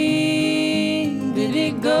way that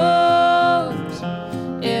it goes.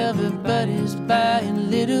 Everybody's buying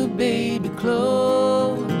little baby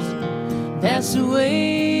clothes. That's the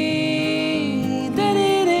way that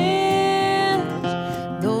it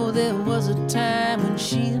ends. Though there was a time when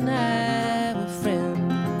she and I were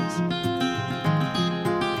friends.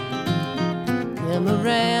 Then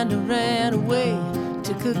Miranda ran away,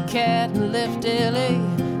 took her cat and left L.A.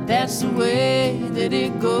 That's the way that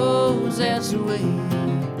it goes, that's the way.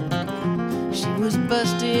 She was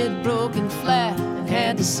busted, broken flat, and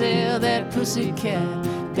had to sell that pussy cat.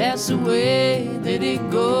 That's the way that it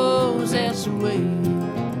goes, that's the way.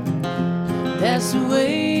 That's the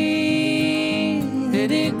way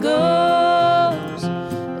that it goes.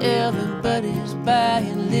 Everybody's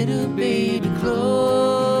buying little baby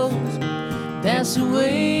clothes. That's the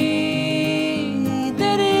way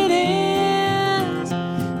that it ends.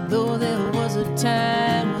 Though there was a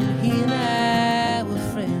time when he and I were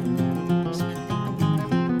friends.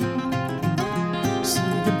 See,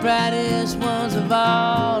 the the brightest ones of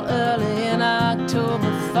all, early in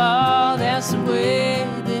October fall. That's the way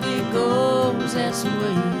that it goes, that's the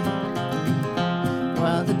way.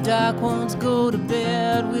 While the dark ones go to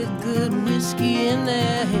bed with good whiskey in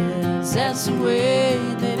their heads, that's the way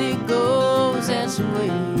that it goes, that's the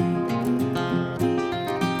way.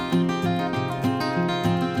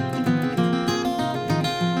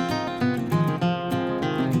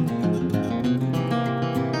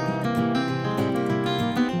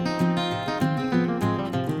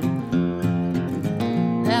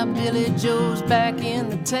 Billy Joe's back in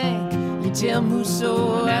the tank. You tell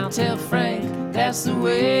Musso, I tell Frank, that's the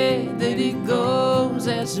way that it goes,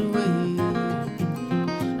 that's the way.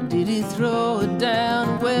 Did he throw her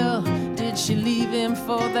down? Well, did she leave him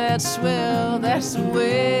for that swell? That's the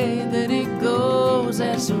way that it goes,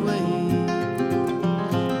 that's the way.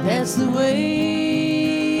 That's the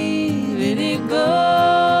way that it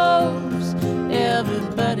goes.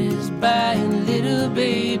 Everybody's buying little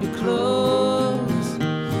baby clothes.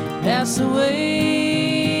 That's the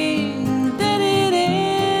way that it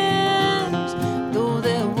ends. Though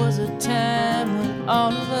there was a time when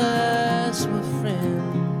all of us were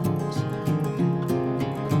friends.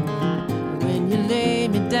 When you lay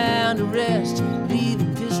me down to rest, leave the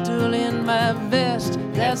pistol in my vest.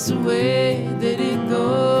 That's the way that it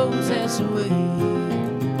goes, that's the way.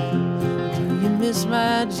 Do you miss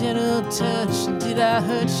my gentle touch? Did I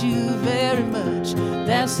hurt you very much?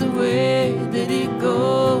 That's the way that it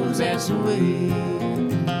goes, that's the way.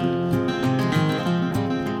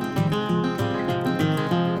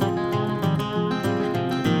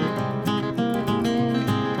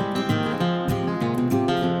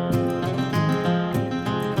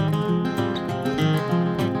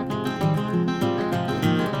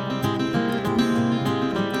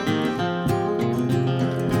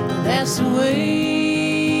 That's the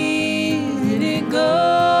way that it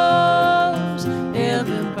goes.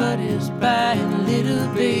 Everybody's buying little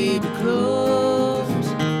baby clothes.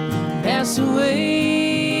 That's the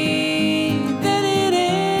way that it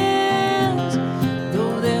ends.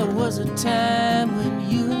 Though there was a time when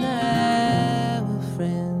you and I were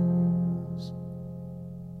friends.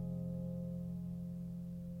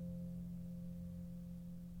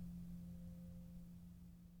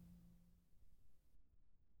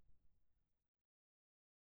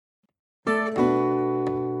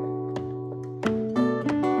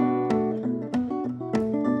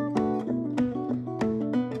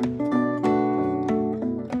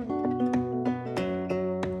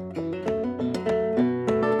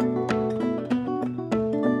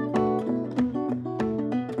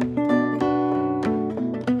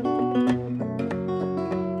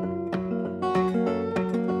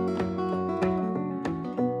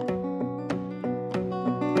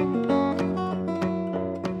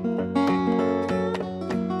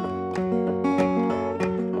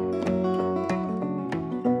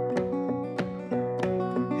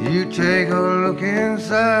 You take a look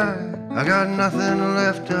inside, I got nothing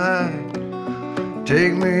left to hide.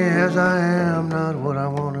 Take me as I am, not what I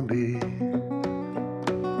want to be.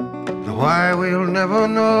 The why we'll never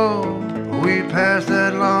know, we passed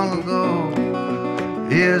that long ago.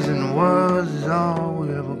 Is and was is all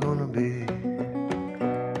we're ever gonna be.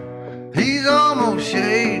 He's almost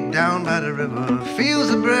shade down by the river, feels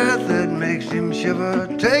the breath that makes him shiver,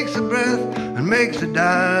 takes a breath and makes a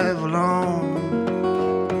dive alone.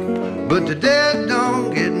 But the dead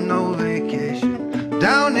don't get no vacation.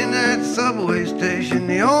 Down in that subway station,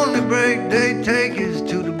 the only break they take is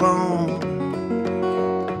to the bone.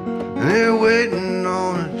 And they're waiting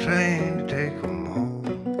on a train to take them home.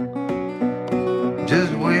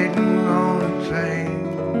 Just waiting on a train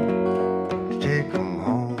to take them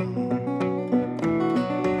home.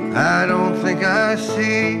 I don't think I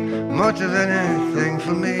see much of anything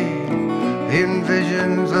for me in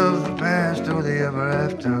visions of the past or the ever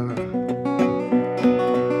after.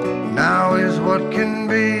 Now is what can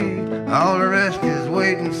be, all the rest is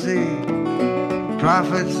wait and see.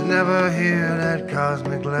 Prophets never hear that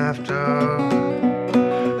cosmic laughter.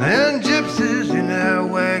 And gypsies in their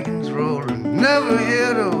wagons rolling, never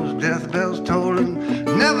hear those death bells tolling,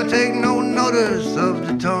 never take no notice of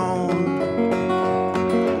the tone.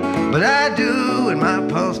 But I do, and my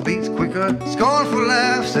pulse beats quicker, scornful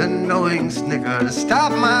laughs and knowing snicker to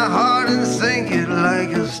stop my heart and sink it like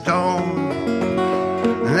a stone.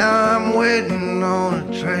 Now I'm waiting on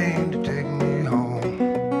a train to take me home.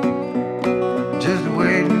 Just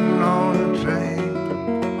waiting on a train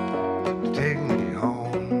to take me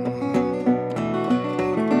home.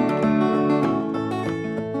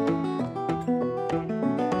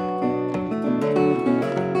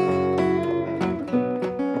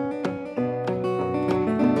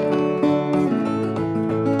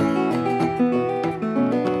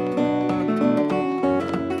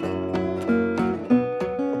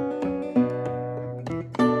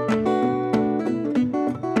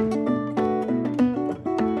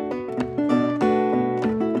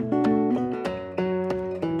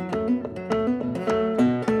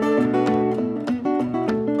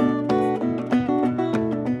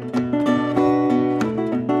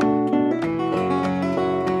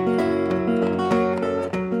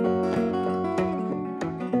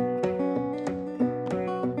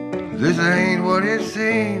 This ain't what it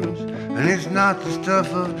seems, and it's not the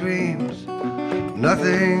stuff of dreams.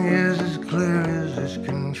 Nothing is as clear as this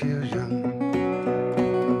confusion.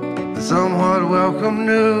 The somewhat welcome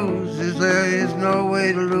news is there is no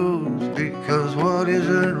way to lose, because what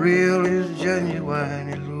isn't real is genuine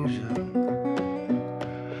illusion.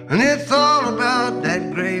 And it's all about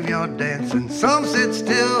that graveyard dancing. Some sit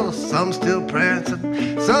still, some still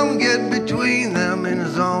prancing, some get between them in a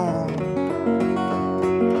zone.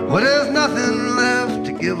 Well, there's nothing left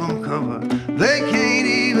to give them cover. They can't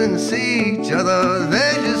even see each other.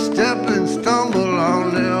 They just step and stumble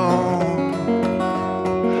on their own.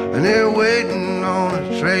 And they're waiting on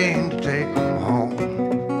a train to take them home.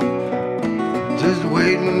 Just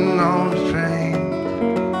waiting on the train.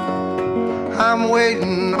 I'm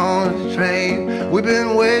waiting on the train. We've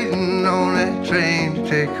been waiting on that train to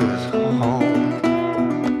take us home.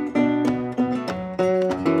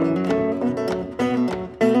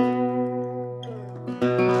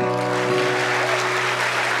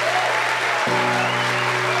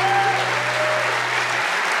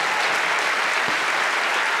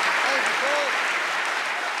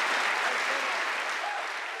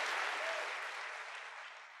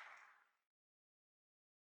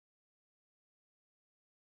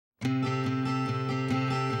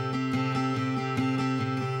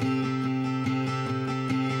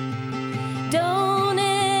 Don't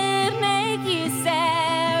it make you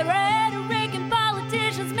sad? Rhetoric and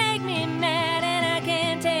politicians make me mad, and I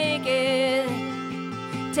can't take it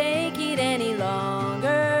any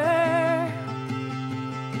longer.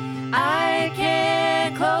 I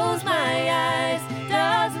can't close my eyes.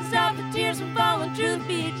 Doesn't stop the tears from falling. Truth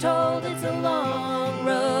be told, it's a long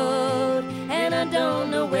road, and I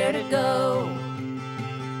don't know where to go.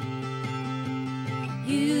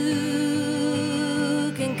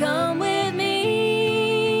 You can come with me,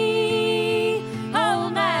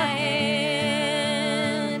 hold my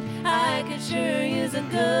hand. I could sure use a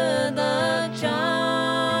good luck charm.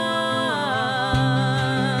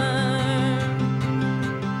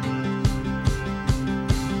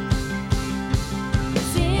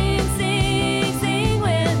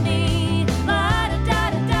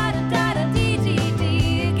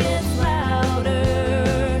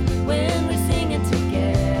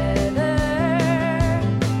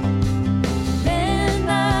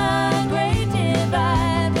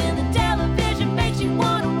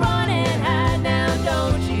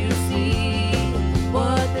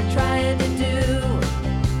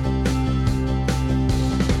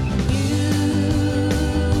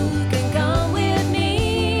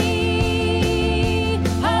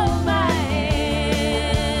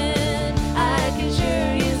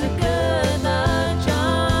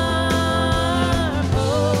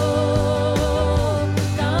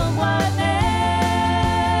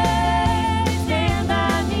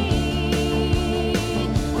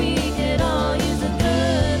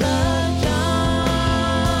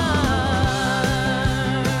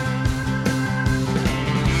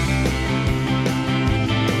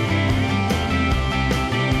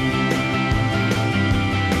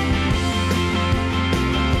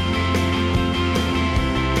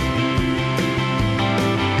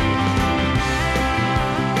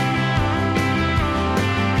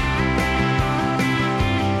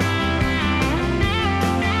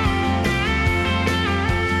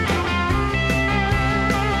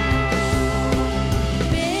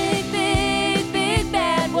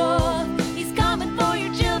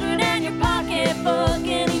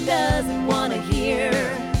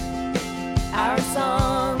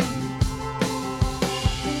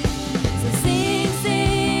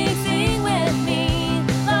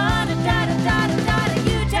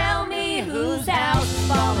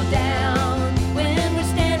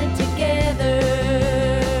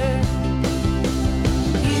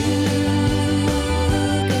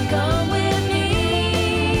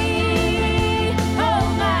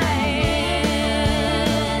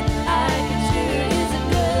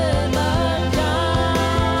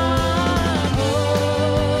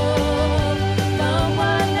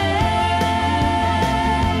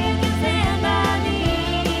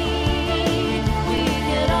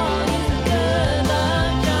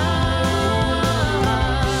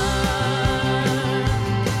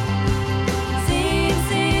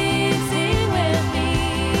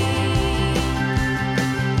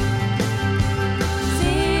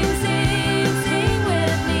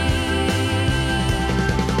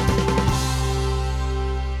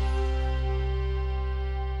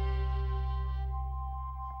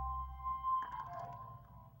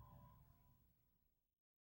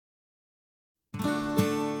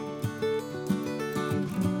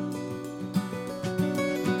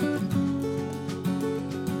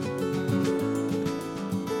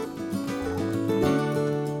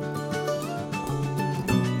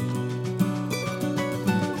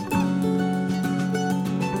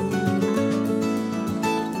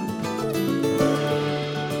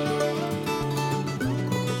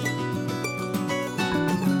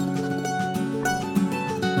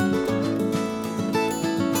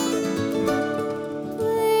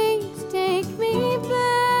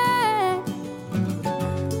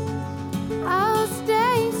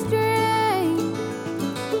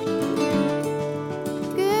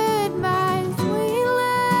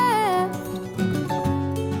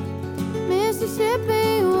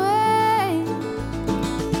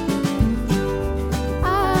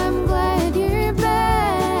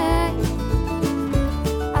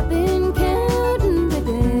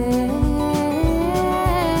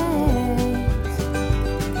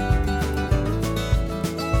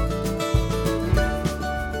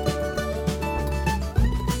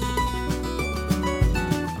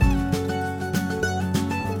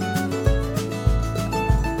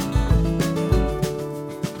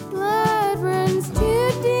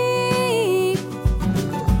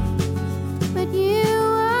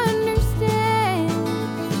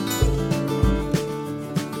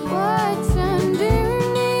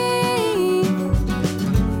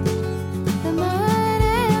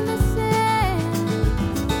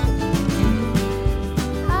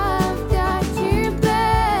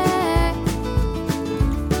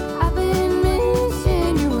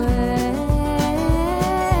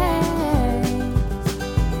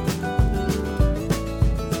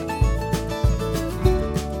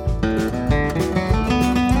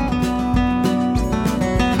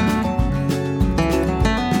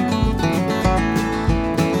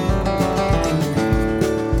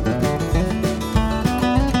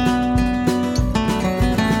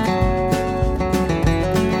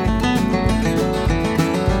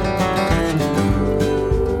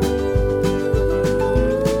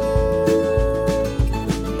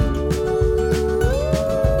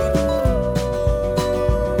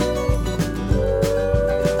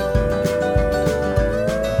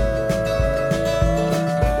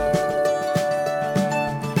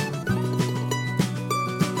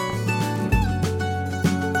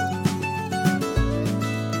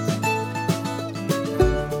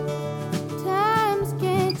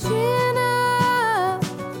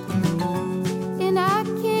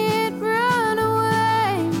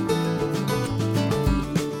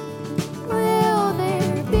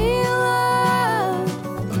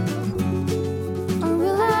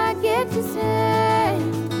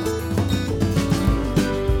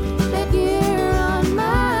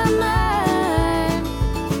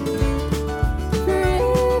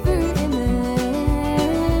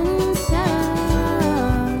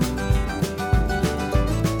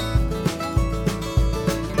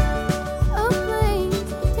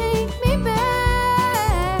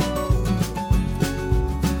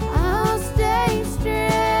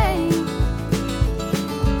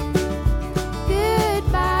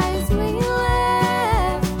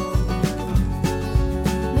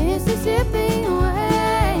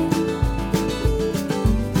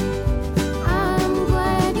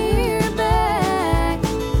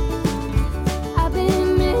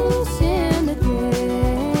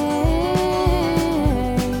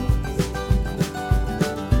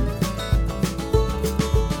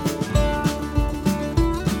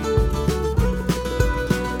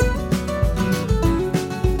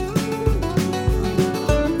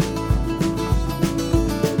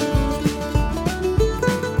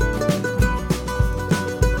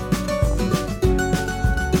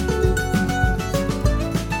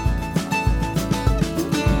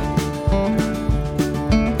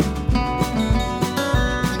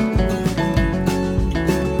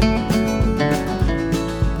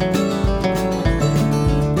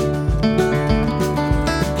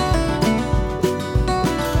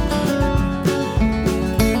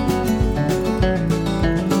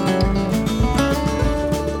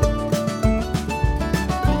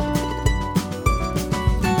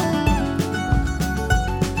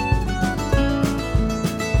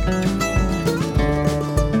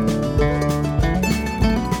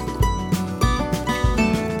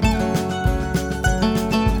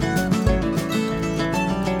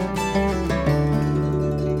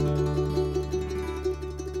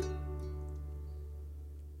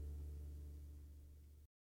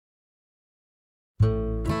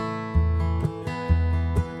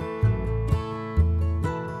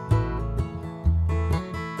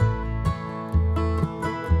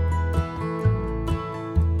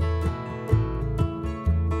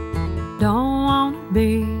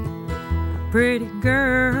 pretty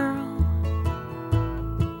girl.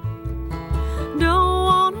 Don't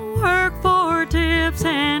want to work for tips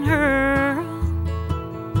and hurl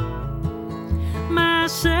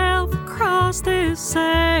myself across this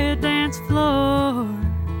sad dance floor.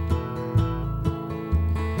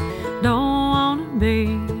 Don't want to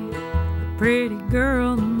be a pretty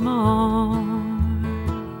girl no more.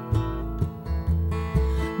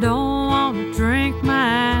 Don't want to drink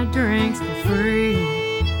my drinks for free.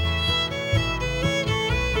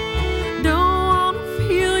 Don't want to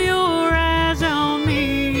feel your eyes on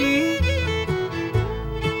me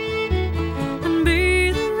and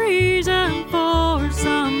be the reason for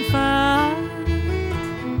some fight.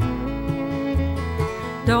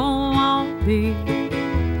 Don't want to be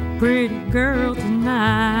a pretty girl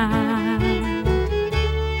tonight.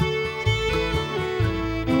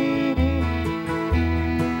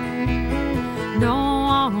 Don't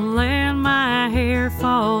want to let my hair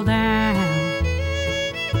fall down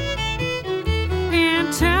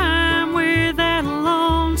in time with that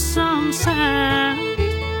lonesome sound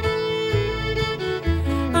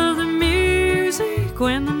of the music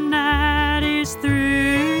when the night is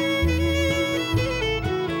through.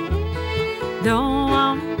 Don't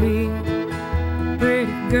want to be a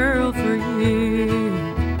pretty girl for you.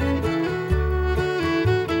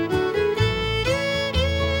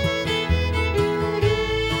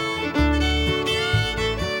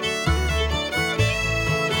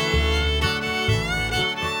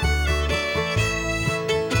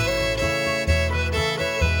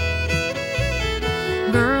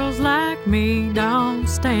 Girls like me don't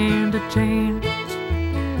stand a chance.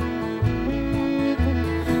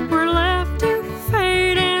 We're left to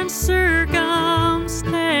fate and circumstance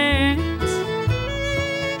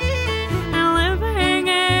and living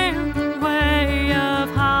in the way of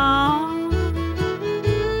home,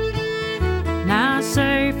 not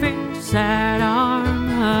safe inside our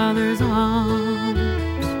mother's arms.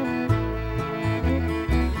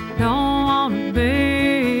 Don't want to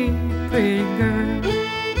be a pretty girl.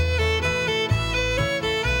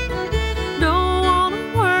 Don't want to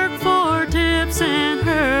work for tips and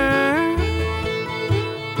hurt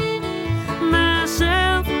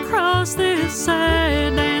myself across this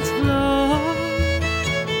sad dance floor.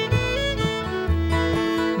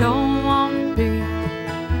 Don't want to be a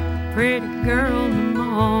pretty girl no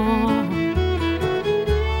more.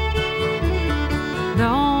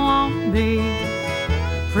 Don't want to be a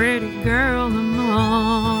pretty girl no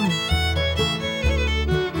more.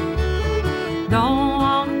 Don't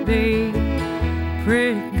want to be a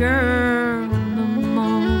pretty girl no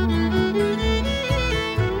more.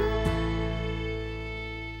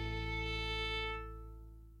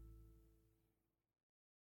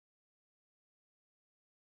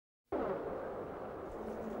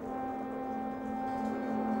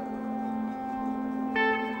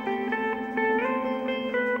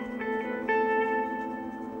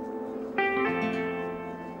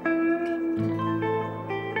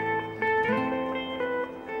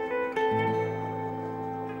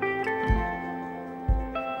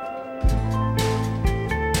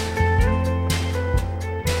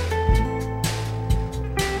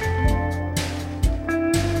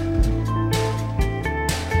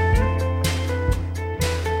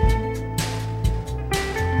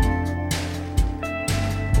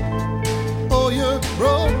 Oh, your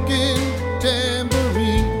broken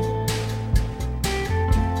tambourine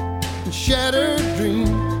and shattered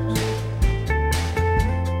dreams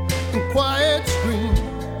and quiet screams.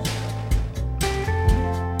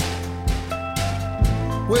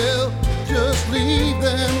 Well, just leave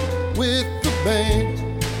them with the band.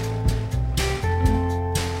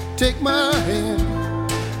 Take my hand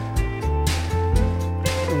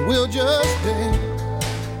and we'll just dance.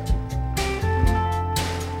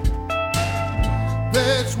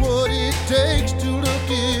 That's what it takes to look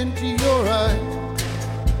into your eyes.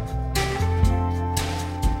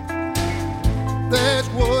 That's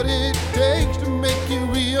what it takes to make you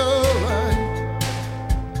realize.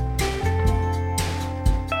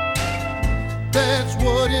 That's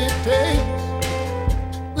what it takes.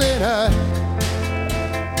 Then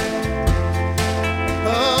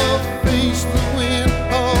I'll face the wind,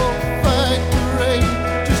 I'll fight the rain,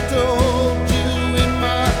 just to hold you in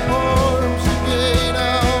my arms again.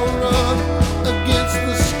 I'll run against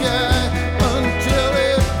the sky until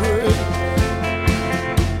it breaks.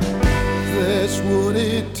 That's what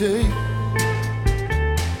it takes.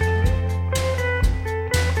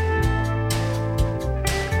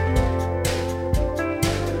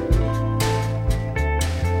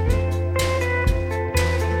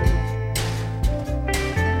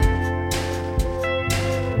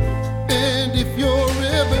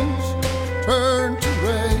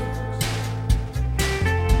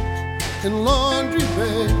 and laundry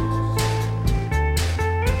bags.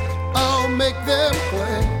 I'll make them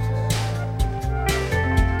play.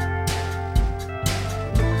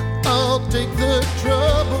 I'll take the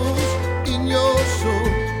troubles in your soul.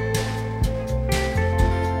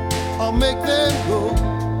 I'll make them go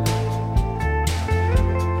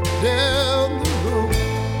down the road.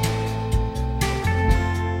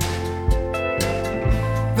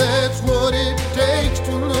 That's what it takes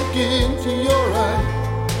to look into your eyes.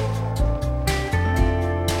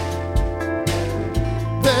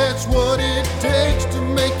 That's what it takes to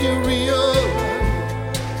make you realize.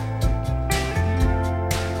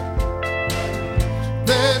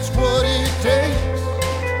 That's what it takes.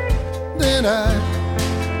 Then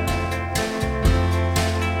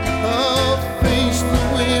I'll face the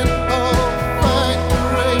wind, I'll fight the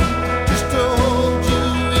rain, just to hold you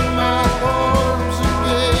in my arms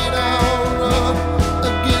again. I'll run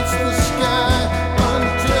against the sky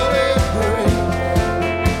until it breaks.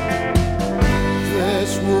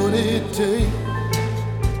 That's what it takes.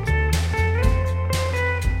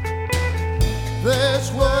 That's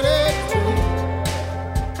what it takes.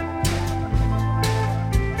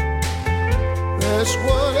 That's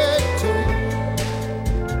what it takes.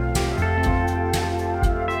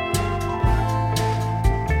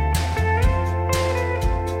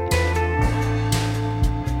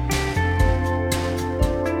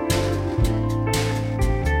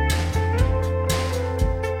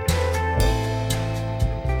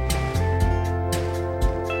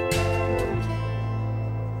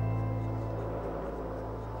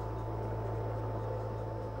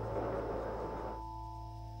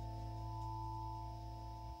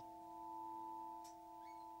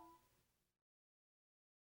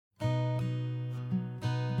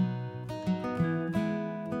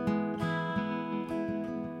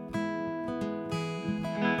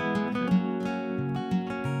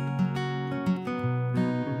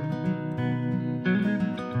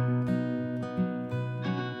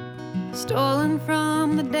 Stolen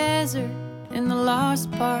from the desert in the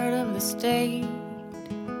lost part of the state.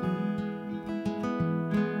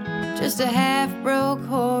 Just a half-broke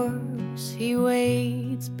horse, he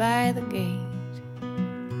waits by the gate.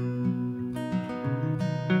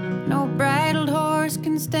 No bridled horse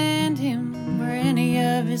can stand him or any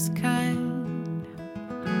of his kind.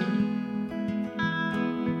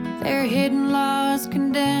 Their hidden laws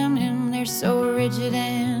condemn him, they're so rigid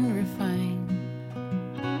and refined.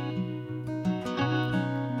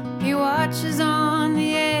 He watches on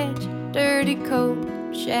the edge, dirty coat,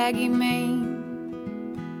 shaggy mane.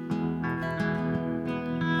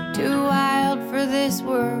 Too wild for this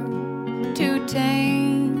world, too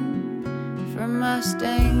tame for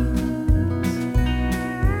Mustangs.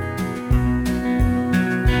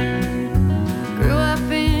 Grew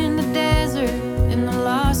up in the desert, in the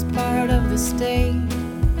lost part of the state.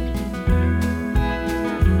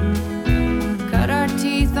 Cut our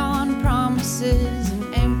teeth on promises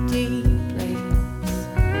and empty plates.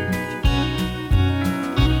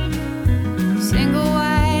 Single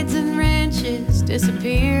wides and ranches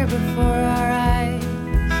disappear before our eyes.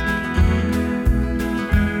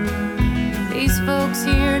 These folks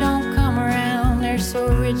here don't come around, they're so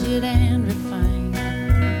rigid and refined.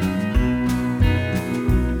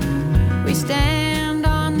 We stand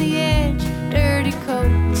on the edge, dirty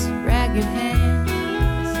coats, ragged hands.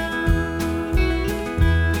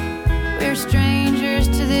 We're strangers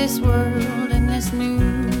to this world and this new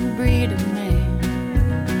breed of man.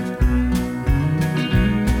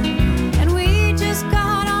 And we just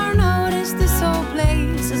got our notice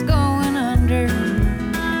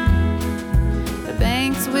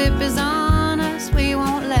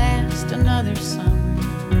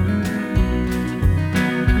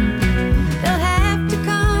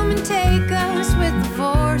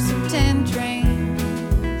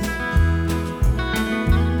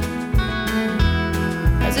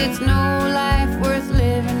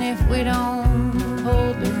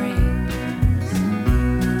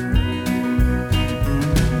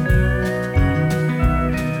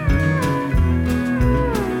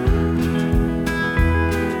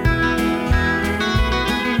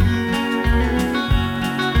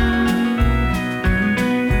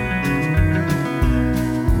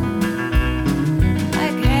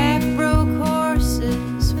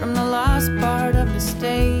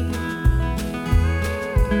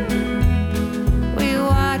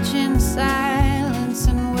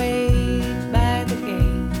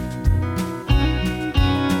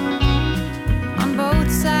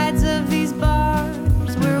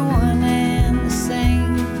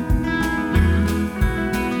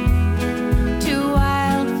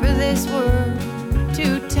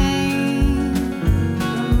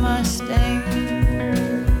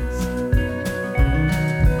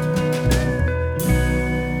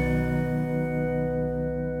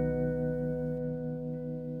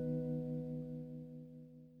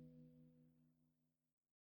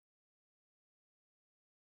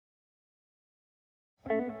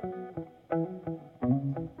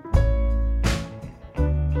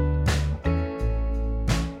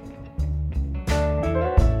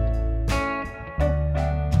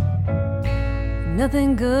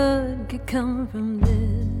nothing good could come from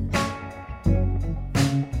this.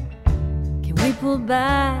 Can we pull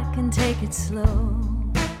back and take it slow?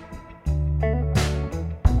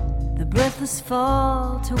 The breathless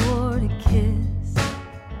fall toward a kiss,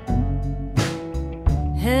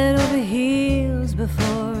 head over heels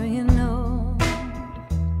before you know.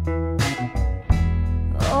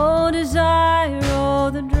 Oh, desire,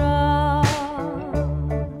 oh, the draw,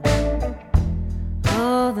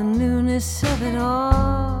 oh, the newness of it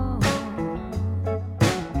all.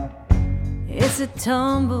 It's a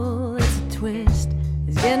tumble, it's a twist,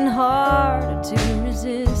 it's getting harder to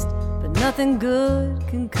resist, but nothing good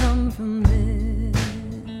can come from this.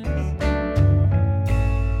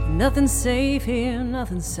 Nothing safe here,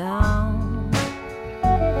 nothing sound,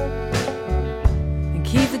 and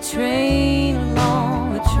keep the train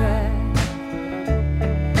along the track.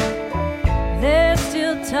 There's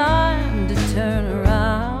still time to turn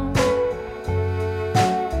around,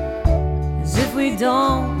 as if we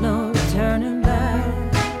don't know turning back,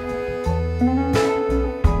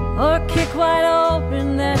 or kick wide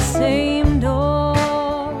open that same door,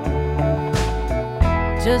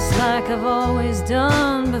 just like I've always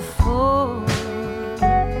done before.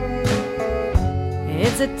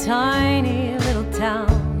 It's a tiny little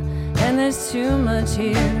town, and there's too much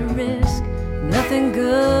here to risk. Nothing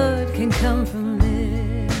good can come from this.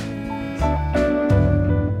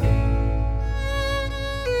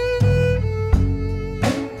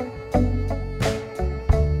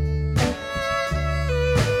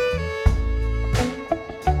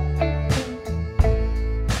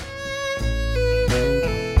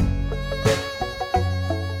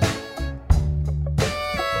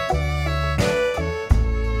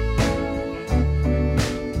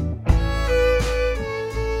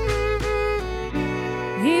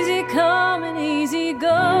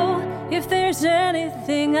 If there's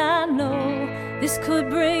anything I know, this could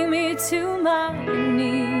bring me to my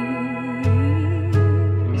knees,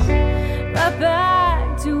 right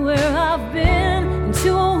back to where I've been,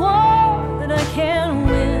 into a war that I can't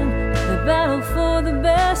win, the battle for the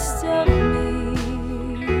best of me.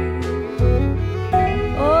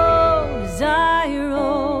 Oh, desire,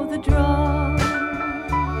 oh, the draw,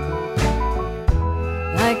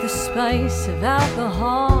 like the spice of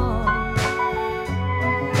alcohol,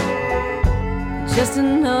 just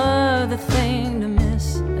another thing to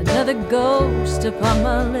miss, another ghost upon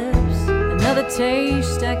my lips, another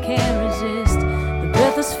taste I can't resist, the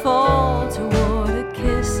breathless fall toward a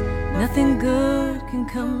kiss. Nothing good can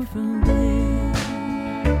come from bliss,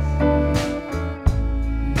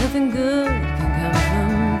 nothing good can come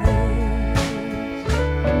from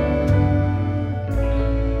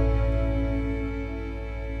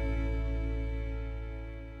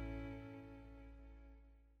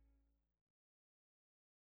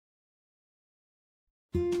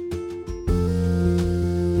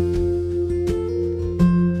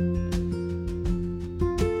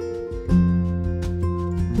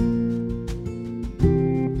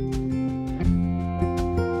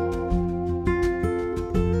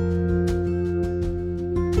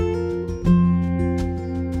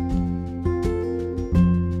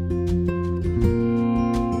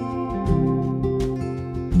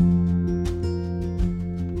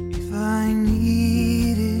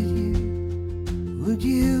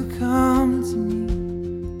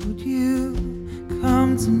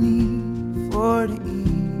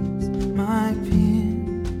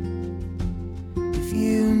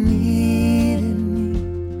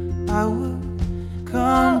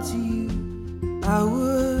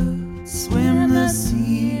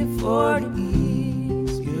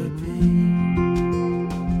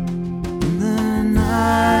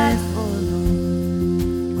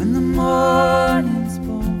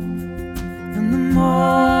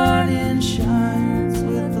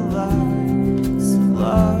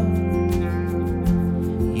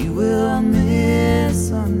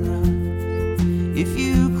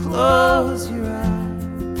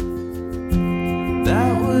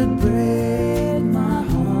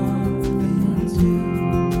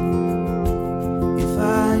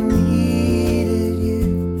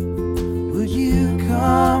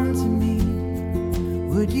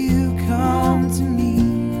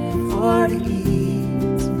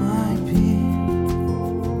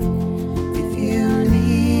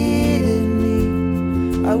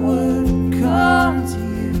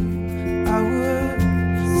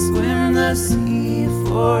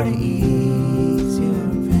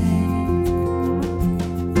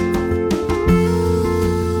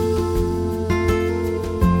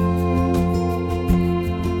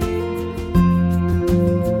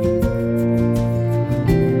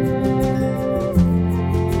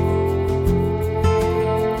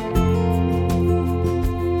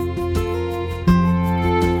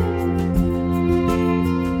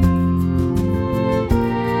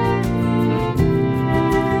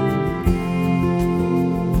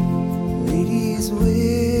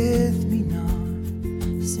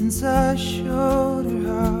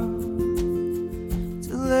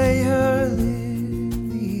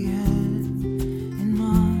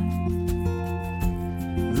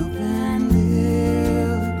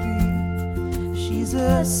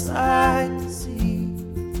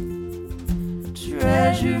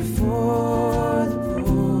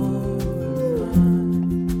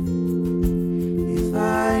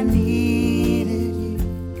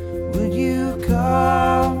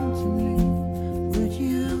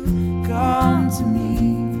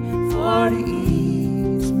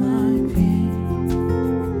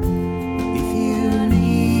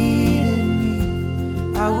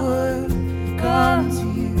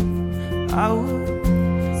I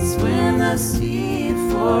would swim the sea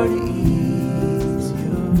for to ease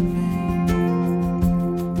your pain.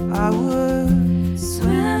 I would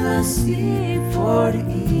swim the sea for to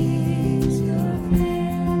ease your pain.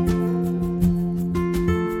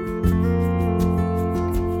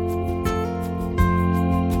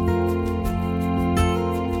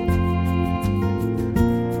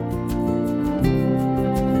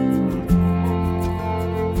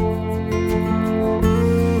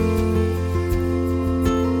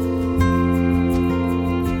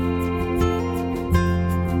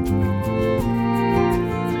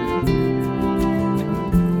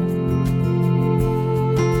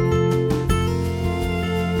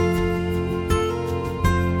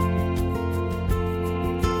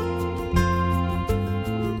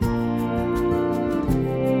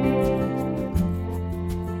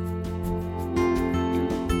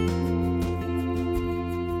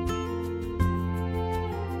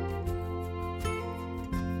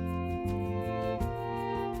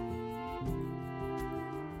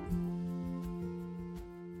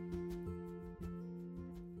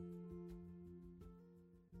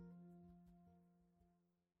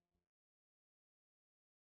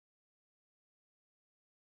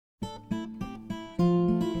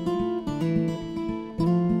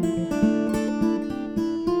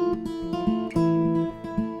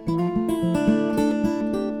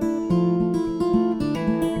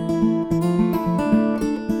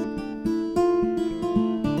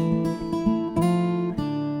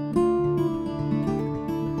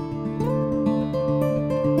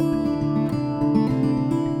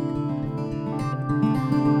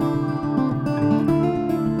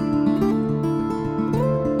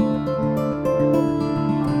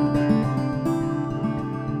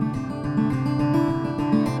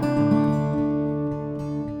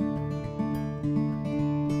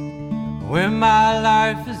 When my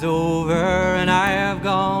life is over and I have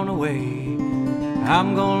gone away,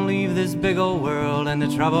 I'm gonna leave this big old world and the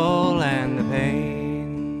trouble and the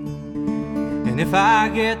pain. And if I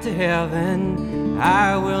get to heaven,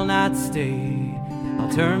 I will not stay. I'll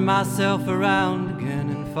turn myself around again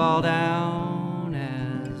and fall down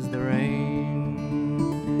as the rain.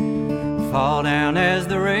 Fall down as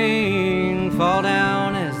the rain, fall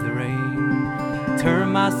down as the rain.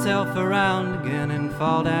 Turn myself around again and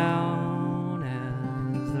fall down.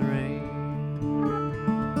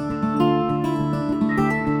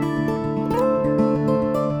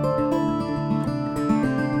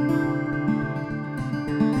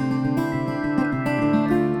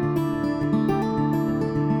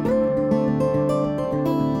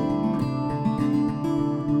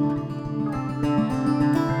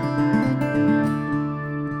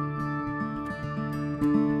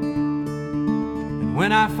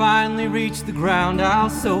 When I finally reach the ground, I'll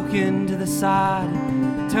soak into the side,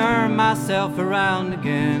 turn myself around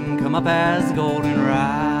again, come up as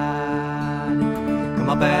goldenrod. Come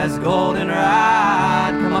up as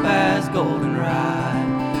goldenrod, come up as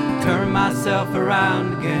goldenrod. Turn myself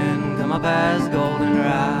around again, come up as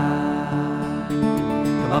goldenrod.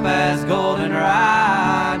 Come up as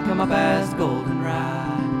goldenrod, come up as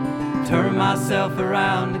goldenrod. Turn myself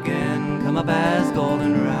around again, come up as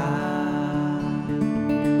goldenrod.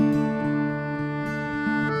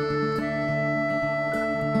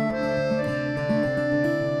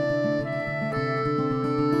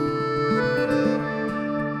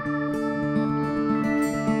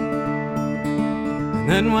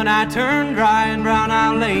 Then when I turn dry and brown,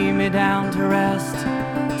 I'll lay me down to rest.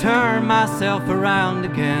 Turn myself around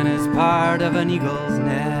again as part of an eagle's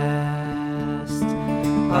nest.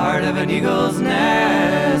 Part of an eagle's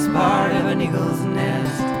nest, part of an eagle's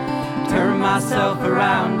nest. Turn myself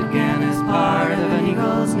around again as part of an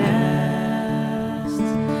eagle's nest.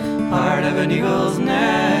 Part of an eagle's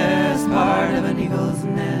nest, part of an eagle's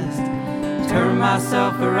nest. Turn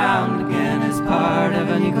myself around again as part of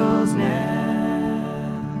an eagle's nest.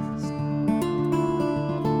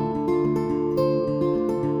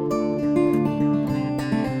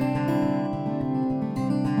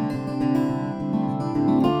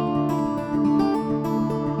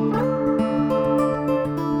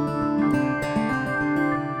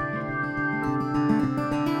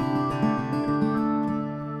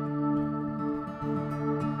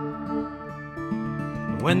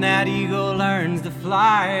 When that eagle learns to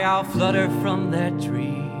fly, I'll flutter from that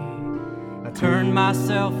tree. I turn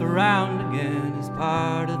myself around again as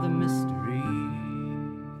part of the mystery.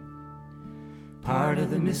 Part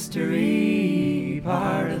of the mystery,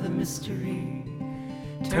 part of the mystery.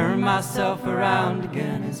 Turn myself around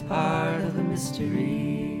again as part of the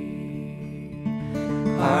mystery.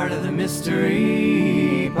 Part of the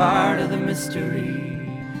mystery, part of the mystery.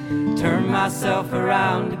 turn myself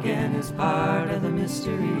around again is part of the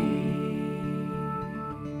mystery.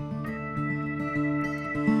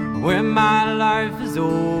 When my life is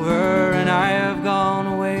over and I have gone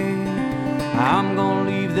away, I'm gonna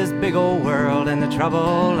leave this big old world and the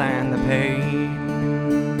trouble and the pain.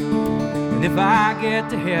 And if I get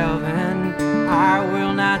to heaven, I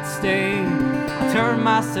will not stay. I'll turn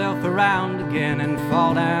myself around again and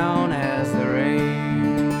fall down as the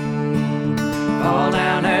rain. Fall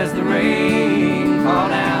down as the rain, fall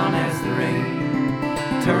down as the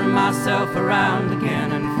rain. Turn myself around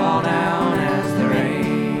again and fall down as the rain.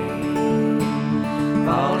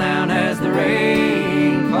 Fall down as the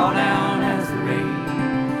rain, fall down as the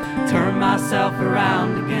rain. Turn myself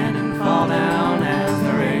around again and fall down as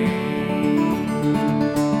the rain.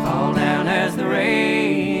 Fall down as the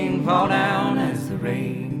rain, fall down as the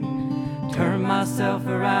rain. Turn myself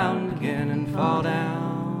around again and fall down.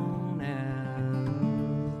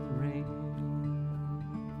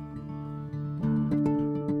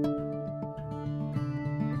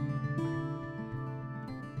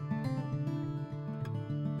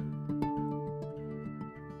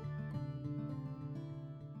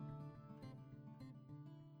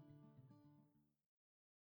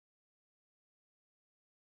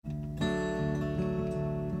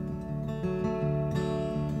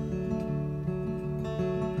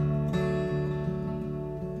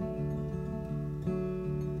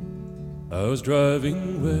 I was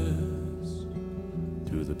driving west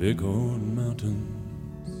through the Bighorn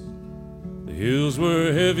Mountains. The hills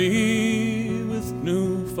were heavy with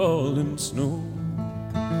new fallen snow.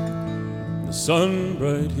 The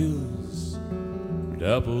sun-bright hills were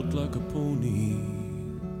dappled like a pony.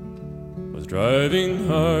 I was driving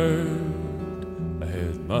hard, I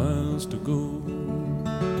had miles to go.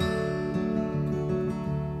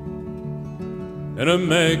 And a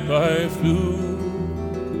magpie flew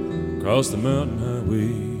across the mountain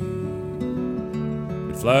highway.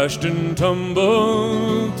 It flashed and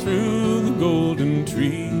tumbled through the golden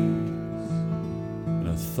trees, and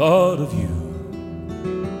I thought of you,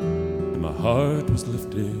 and my heart was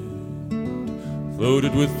lifted,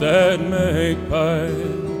 floated with that magpie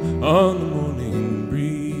on the morning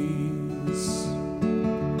breeze.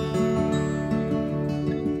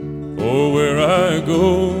 Oh, where I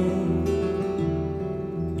go,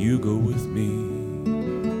 you go with me.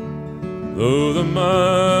 Though the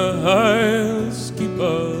miles keep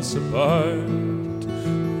us apart,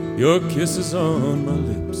 your kisses on my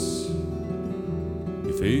lips,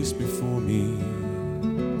 your face before me,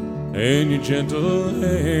 and your gentle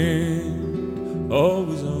hand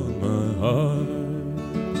always on my heart.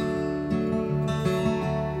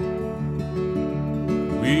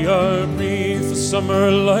 We are brief as summer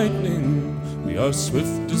lightning, we are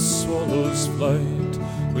swift as swallows' flight.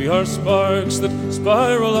 We are sparks that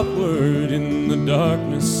spiral upward in the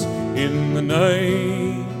darkness, in the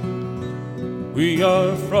night. We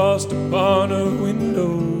are frost upon a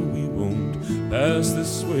window, we won't pass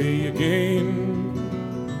this way again.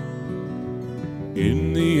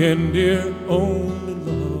 In the end, dear, only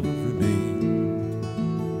love remains.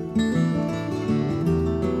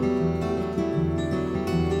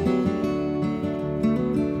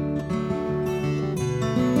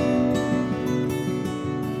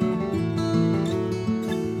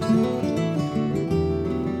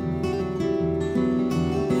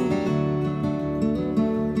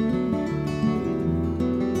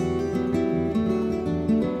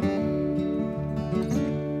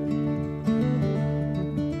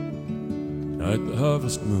 Tonight the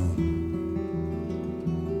harvest moon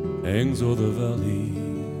hangs o'er the valley.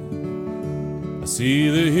 I see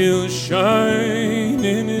the hills shine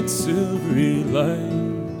in its silvery light.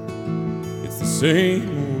 It's the same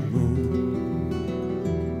old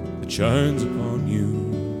moon that shines upon you.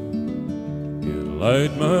 It'll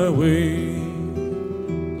light my way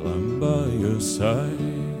till I'm by your side.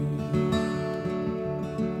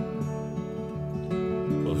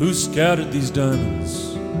 Well, who scattered these diamonds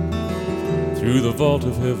through the vault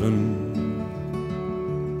of heaven?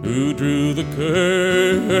 Who drew the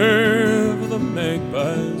curve of the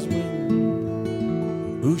magpie's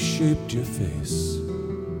wing? Who shaped your face?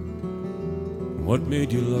 What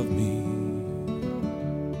made you love me?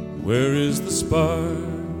 Where is the spark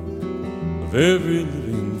of every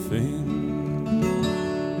living thing?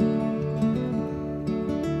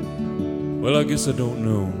 Well, I guess I don't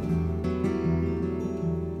know.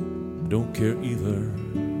 I don't care either.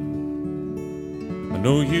 I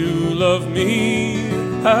know you love me,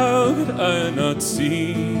 how could I not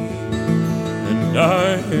see? And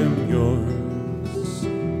I am yours,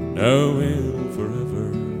 now and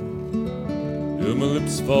forever, till my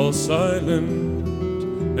lips fall silent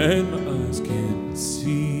and my eyes can't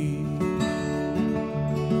see.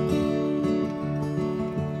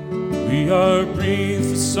 We are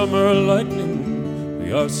brief as summer lightning,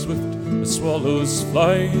 we are swift as swallows'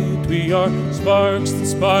 flight. We are sparks that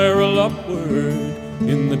spiral upward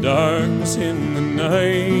in the darkness, in the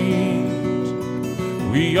night.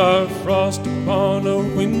 We are frost upon a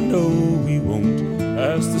window, we won't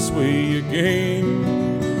pass this way again.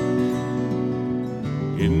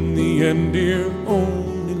 In the end, dear,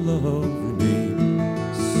 only love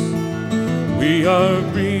remains. We are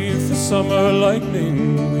brief as summer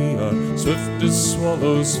lightning, we are swift as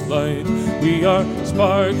swallows' flight. We are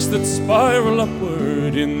sparks that spiral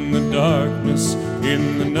upward in the darkness,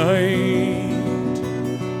 in the night.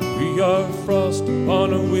 We are frost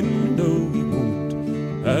upon a window, we won't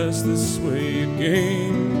pass this way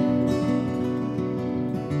again.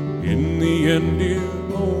 In the end, dear,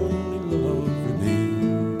 only love remains.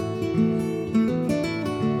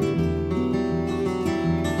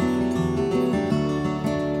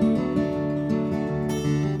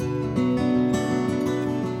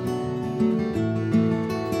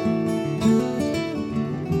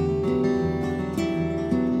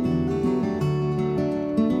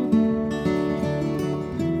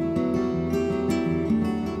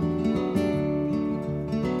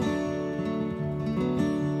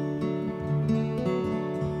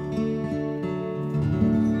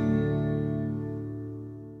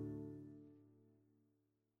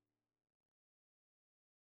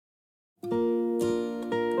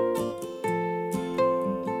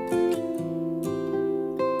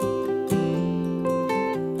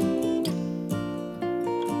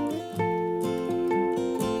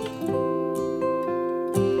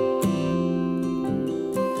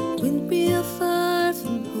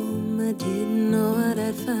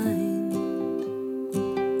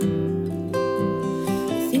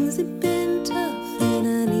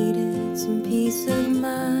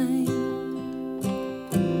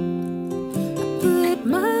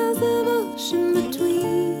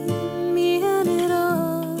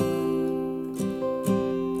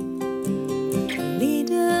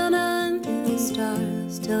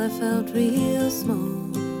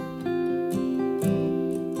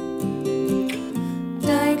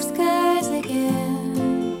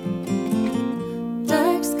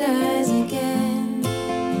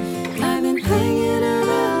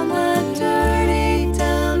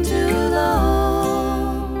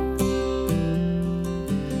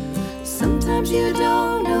 Sometimes you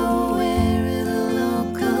don't know where it'll all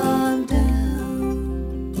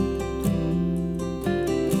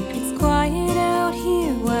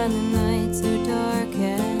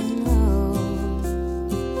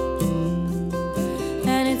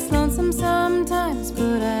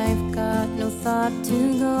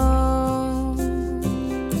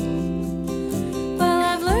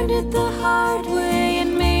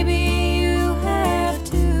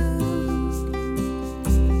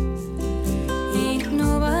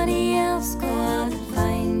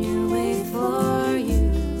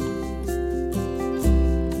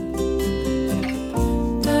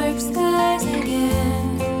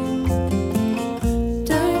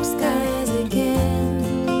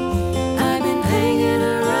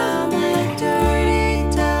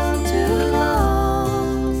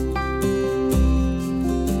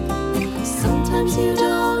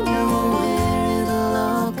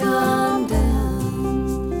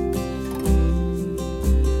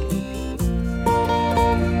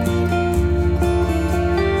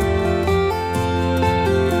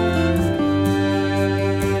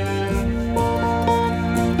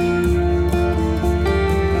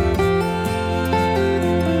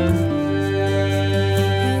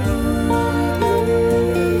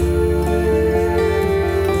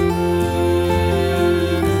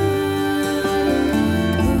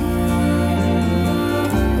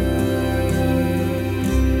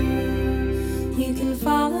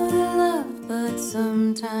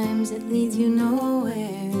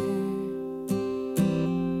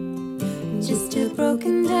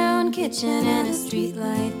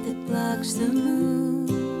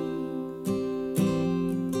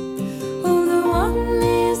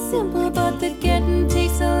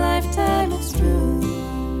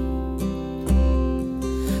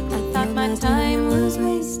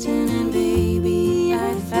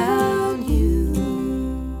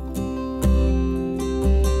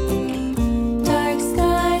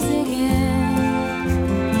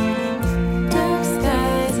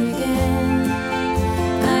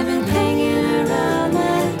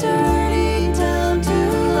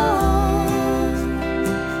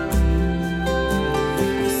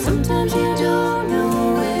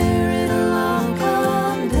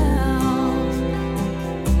come down.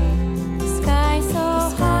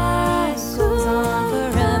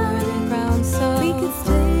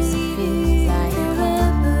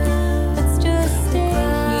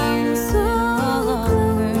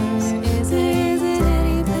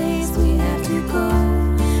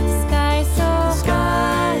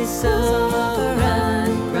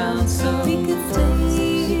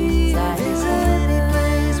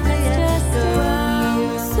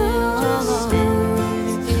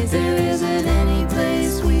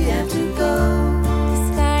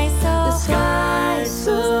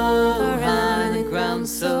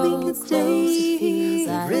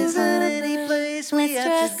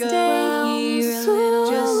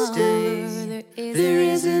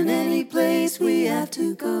 have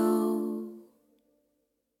to go.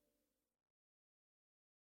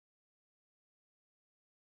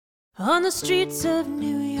 On the streets of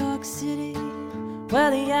New York City,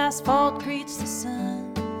 where the asphalt greets the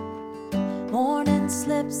sun, morning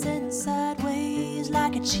slips in sideways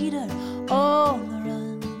like a cheetah on the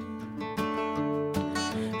run.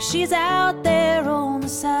 She's out there on the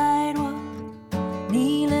sidewalk,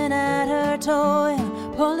 kneeling at her toil,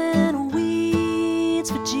 pulling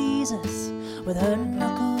weeds for Jesus with her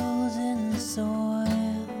knuckles in the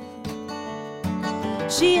soil.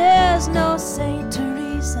 She is no Saint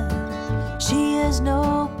Teresa, she is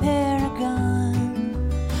no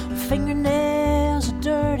paragon. Her fingernails are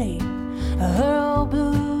dirty, her old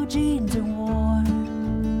blue jeans are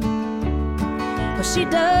worn. But she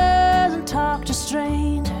doesn't talk to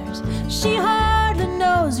strangers, she hardly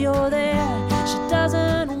knows you're there. She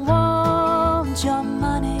doesn't want your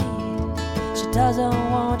money, she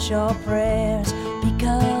doesn't want your prayers,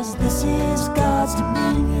 because this is God's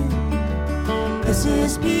dominion, this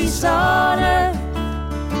is peace on earth.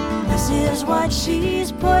 This is what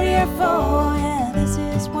she's put here for, yeah, this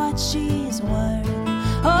is what she's worth.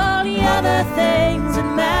 All the other things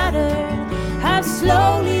that mattered have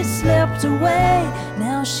slowly slipped away.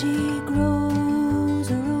 Now she grows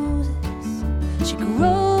her roses, she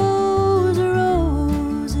grows her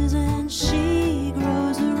roses, and she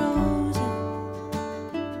grows her roses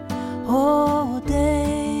all day.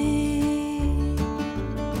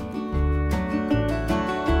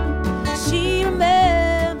 She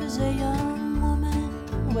remembers a young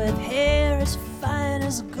woman with hair as fine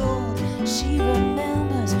as gold. She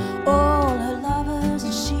remembers all her lovers,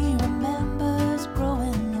 and she remembers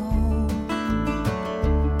growing old.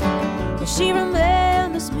 And she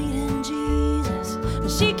remembers meeting Jesus,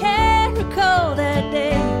 but she can't recall that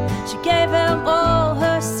day. She gave him all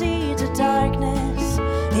her seeds of darkness,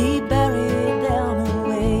 he buried them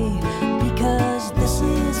away, because this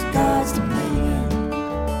is God's dominion,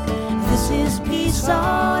 this is peace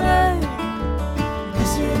on earth.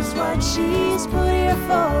 This is what she's put here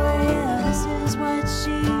for, yeah, this is what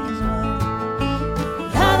she's worth.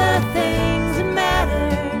 The other things that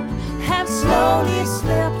mattered have slowly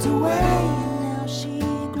slipped away. Now she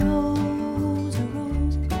grows her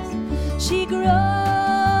roses, she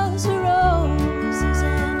grows her roses,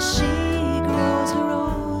 and she grows her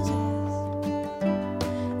roses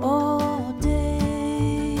all day.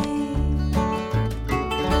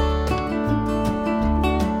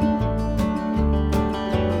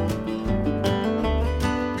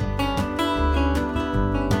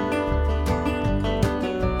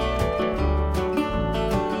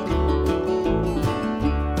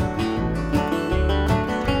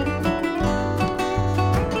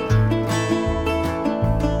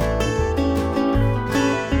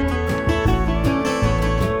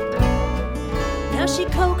 Now she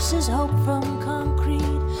coaxes hope from concrete,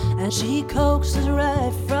 and she coaxes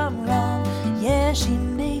right from wrong. Yeah, she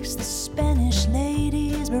makes the Spanish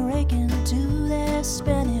ladies break into their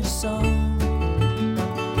Spanish song.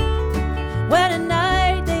 When at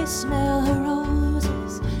night they smell her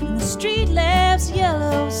roses in the street lamp's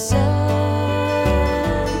yellow sun,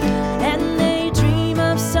 and they dream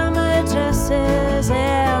of summer dresses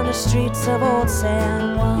and the streets of old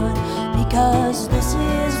San Juan, because this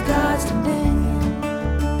is God's dominion,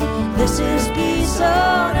 this is peace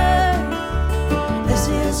on earth. This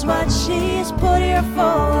is what she's put here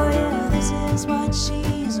for, yeah, this is what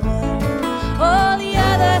she's worth. All the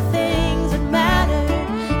other things that mattered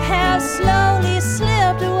have slowly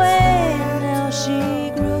slipped away. Now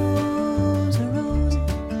she grows her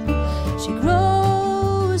roses, she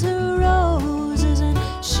grows her roses, and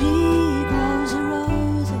she grows her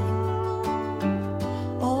roses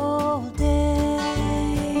all day.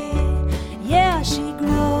 Yeah, she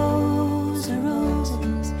grows her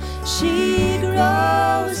roses, she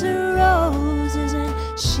grows her roses, and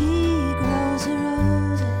she grows her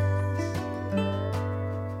roses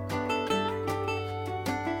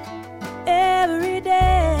every day.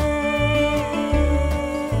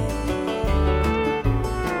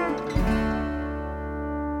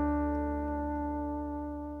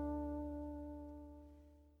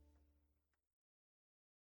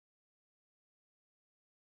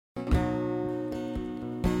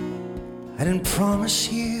 I didn't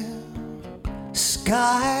promise you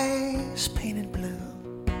skies painted blue,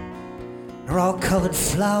 nor all colored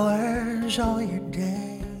flowers all your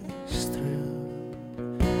days through.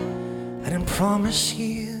 I didn't promise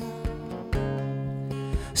you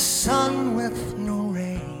sun with no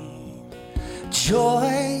rain,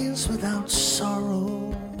 joys without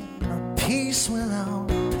sorrow, or peace without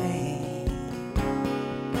pain.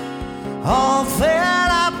 All that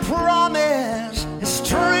I promised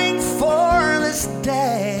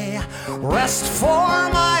rest for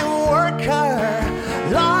my worker,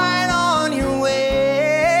 light on your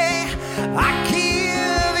way. I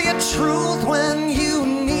give you truth when you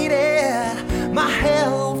need it, my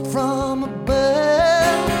help from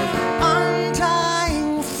above,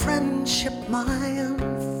 undying friendship, my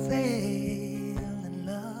unfailing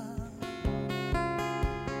love.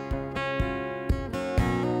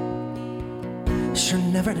 Sure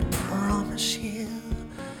never to promise you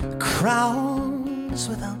crowns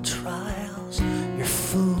without trials, your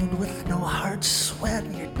food with no hard sweat,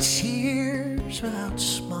 your tears without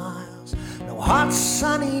smiles, no hot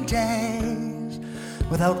sunny days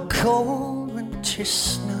without cold winter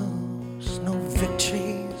snows, no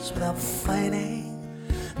victories without fighting,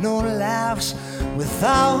 no laughs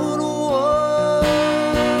without woes.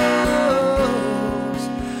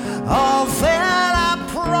 All that I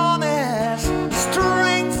promise,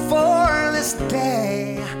 strength for this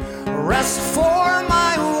day, rest for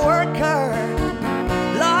my worker,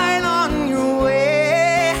 light on your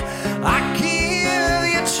way. I give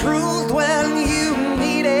you truth when you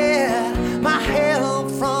need it, my help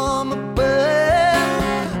from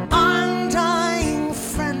above, undying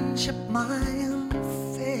friendship, my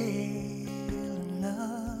unfailing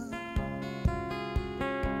love.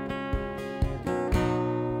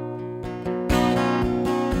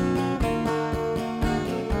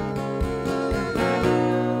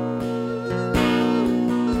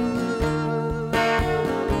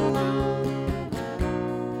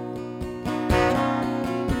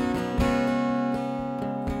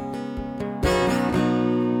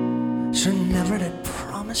 Sure never did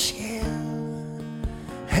promise you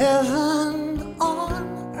heaven on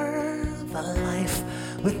earth, a life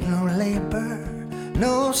with no labor,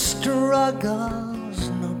 no struggles,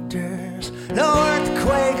 no durs, no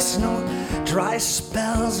earthquakes, no dry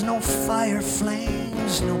spells, no fire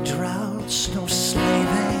flames, no droughts, no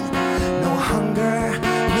slaving, no hunger,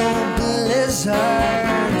 no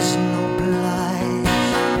blizzards, no blight.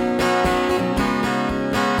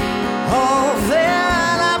 All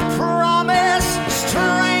that I promise,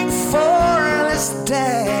 strength for this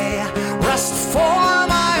day, rest for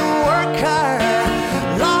my worker,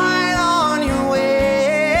 light on your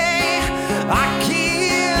way. I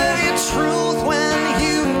give you truth when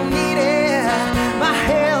you need it, my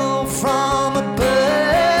help from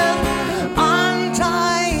above,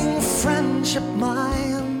 undying friendship, my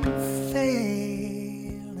unfailing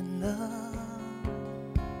love.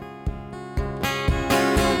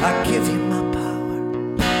 I give you my power,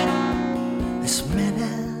 this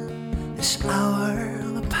minute, this hour,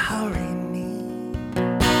 the power you need.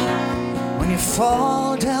 When you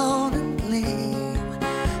fall down and bleed,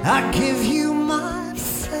 I give you my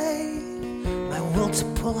faith, my will to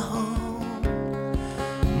pull home,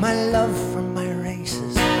 my love for my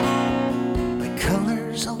races, my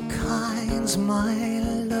colors all kinds, my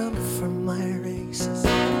love for my races,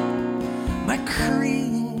 my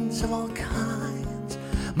creeds of all kinds,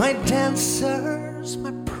 my dancers,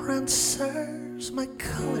 my prancers, my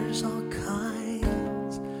colors all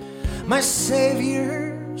kinds, my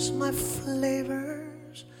saviors, my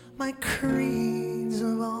flavors, my creeds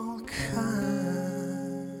of all kinds.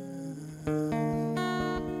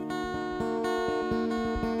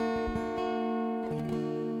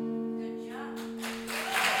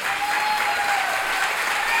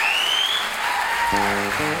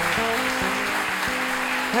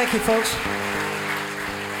 Thank you, folks.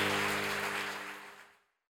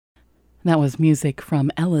 That was music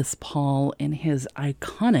from Ellis Paul in his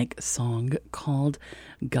iconic song called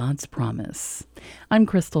God's Promise. I'm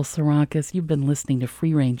Crystal Sarakas. You've been listening to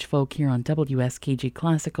Free Range Folk here on WSKG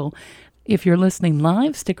Classical. If you're listening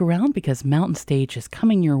live, stick around because Mountain Stage is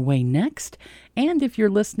coming your way next. And if you're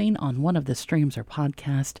listening on one of the streams or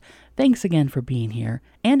podcast, thanks again for being here.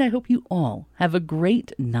 And I hope you all have a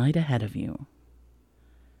great night ahead of you.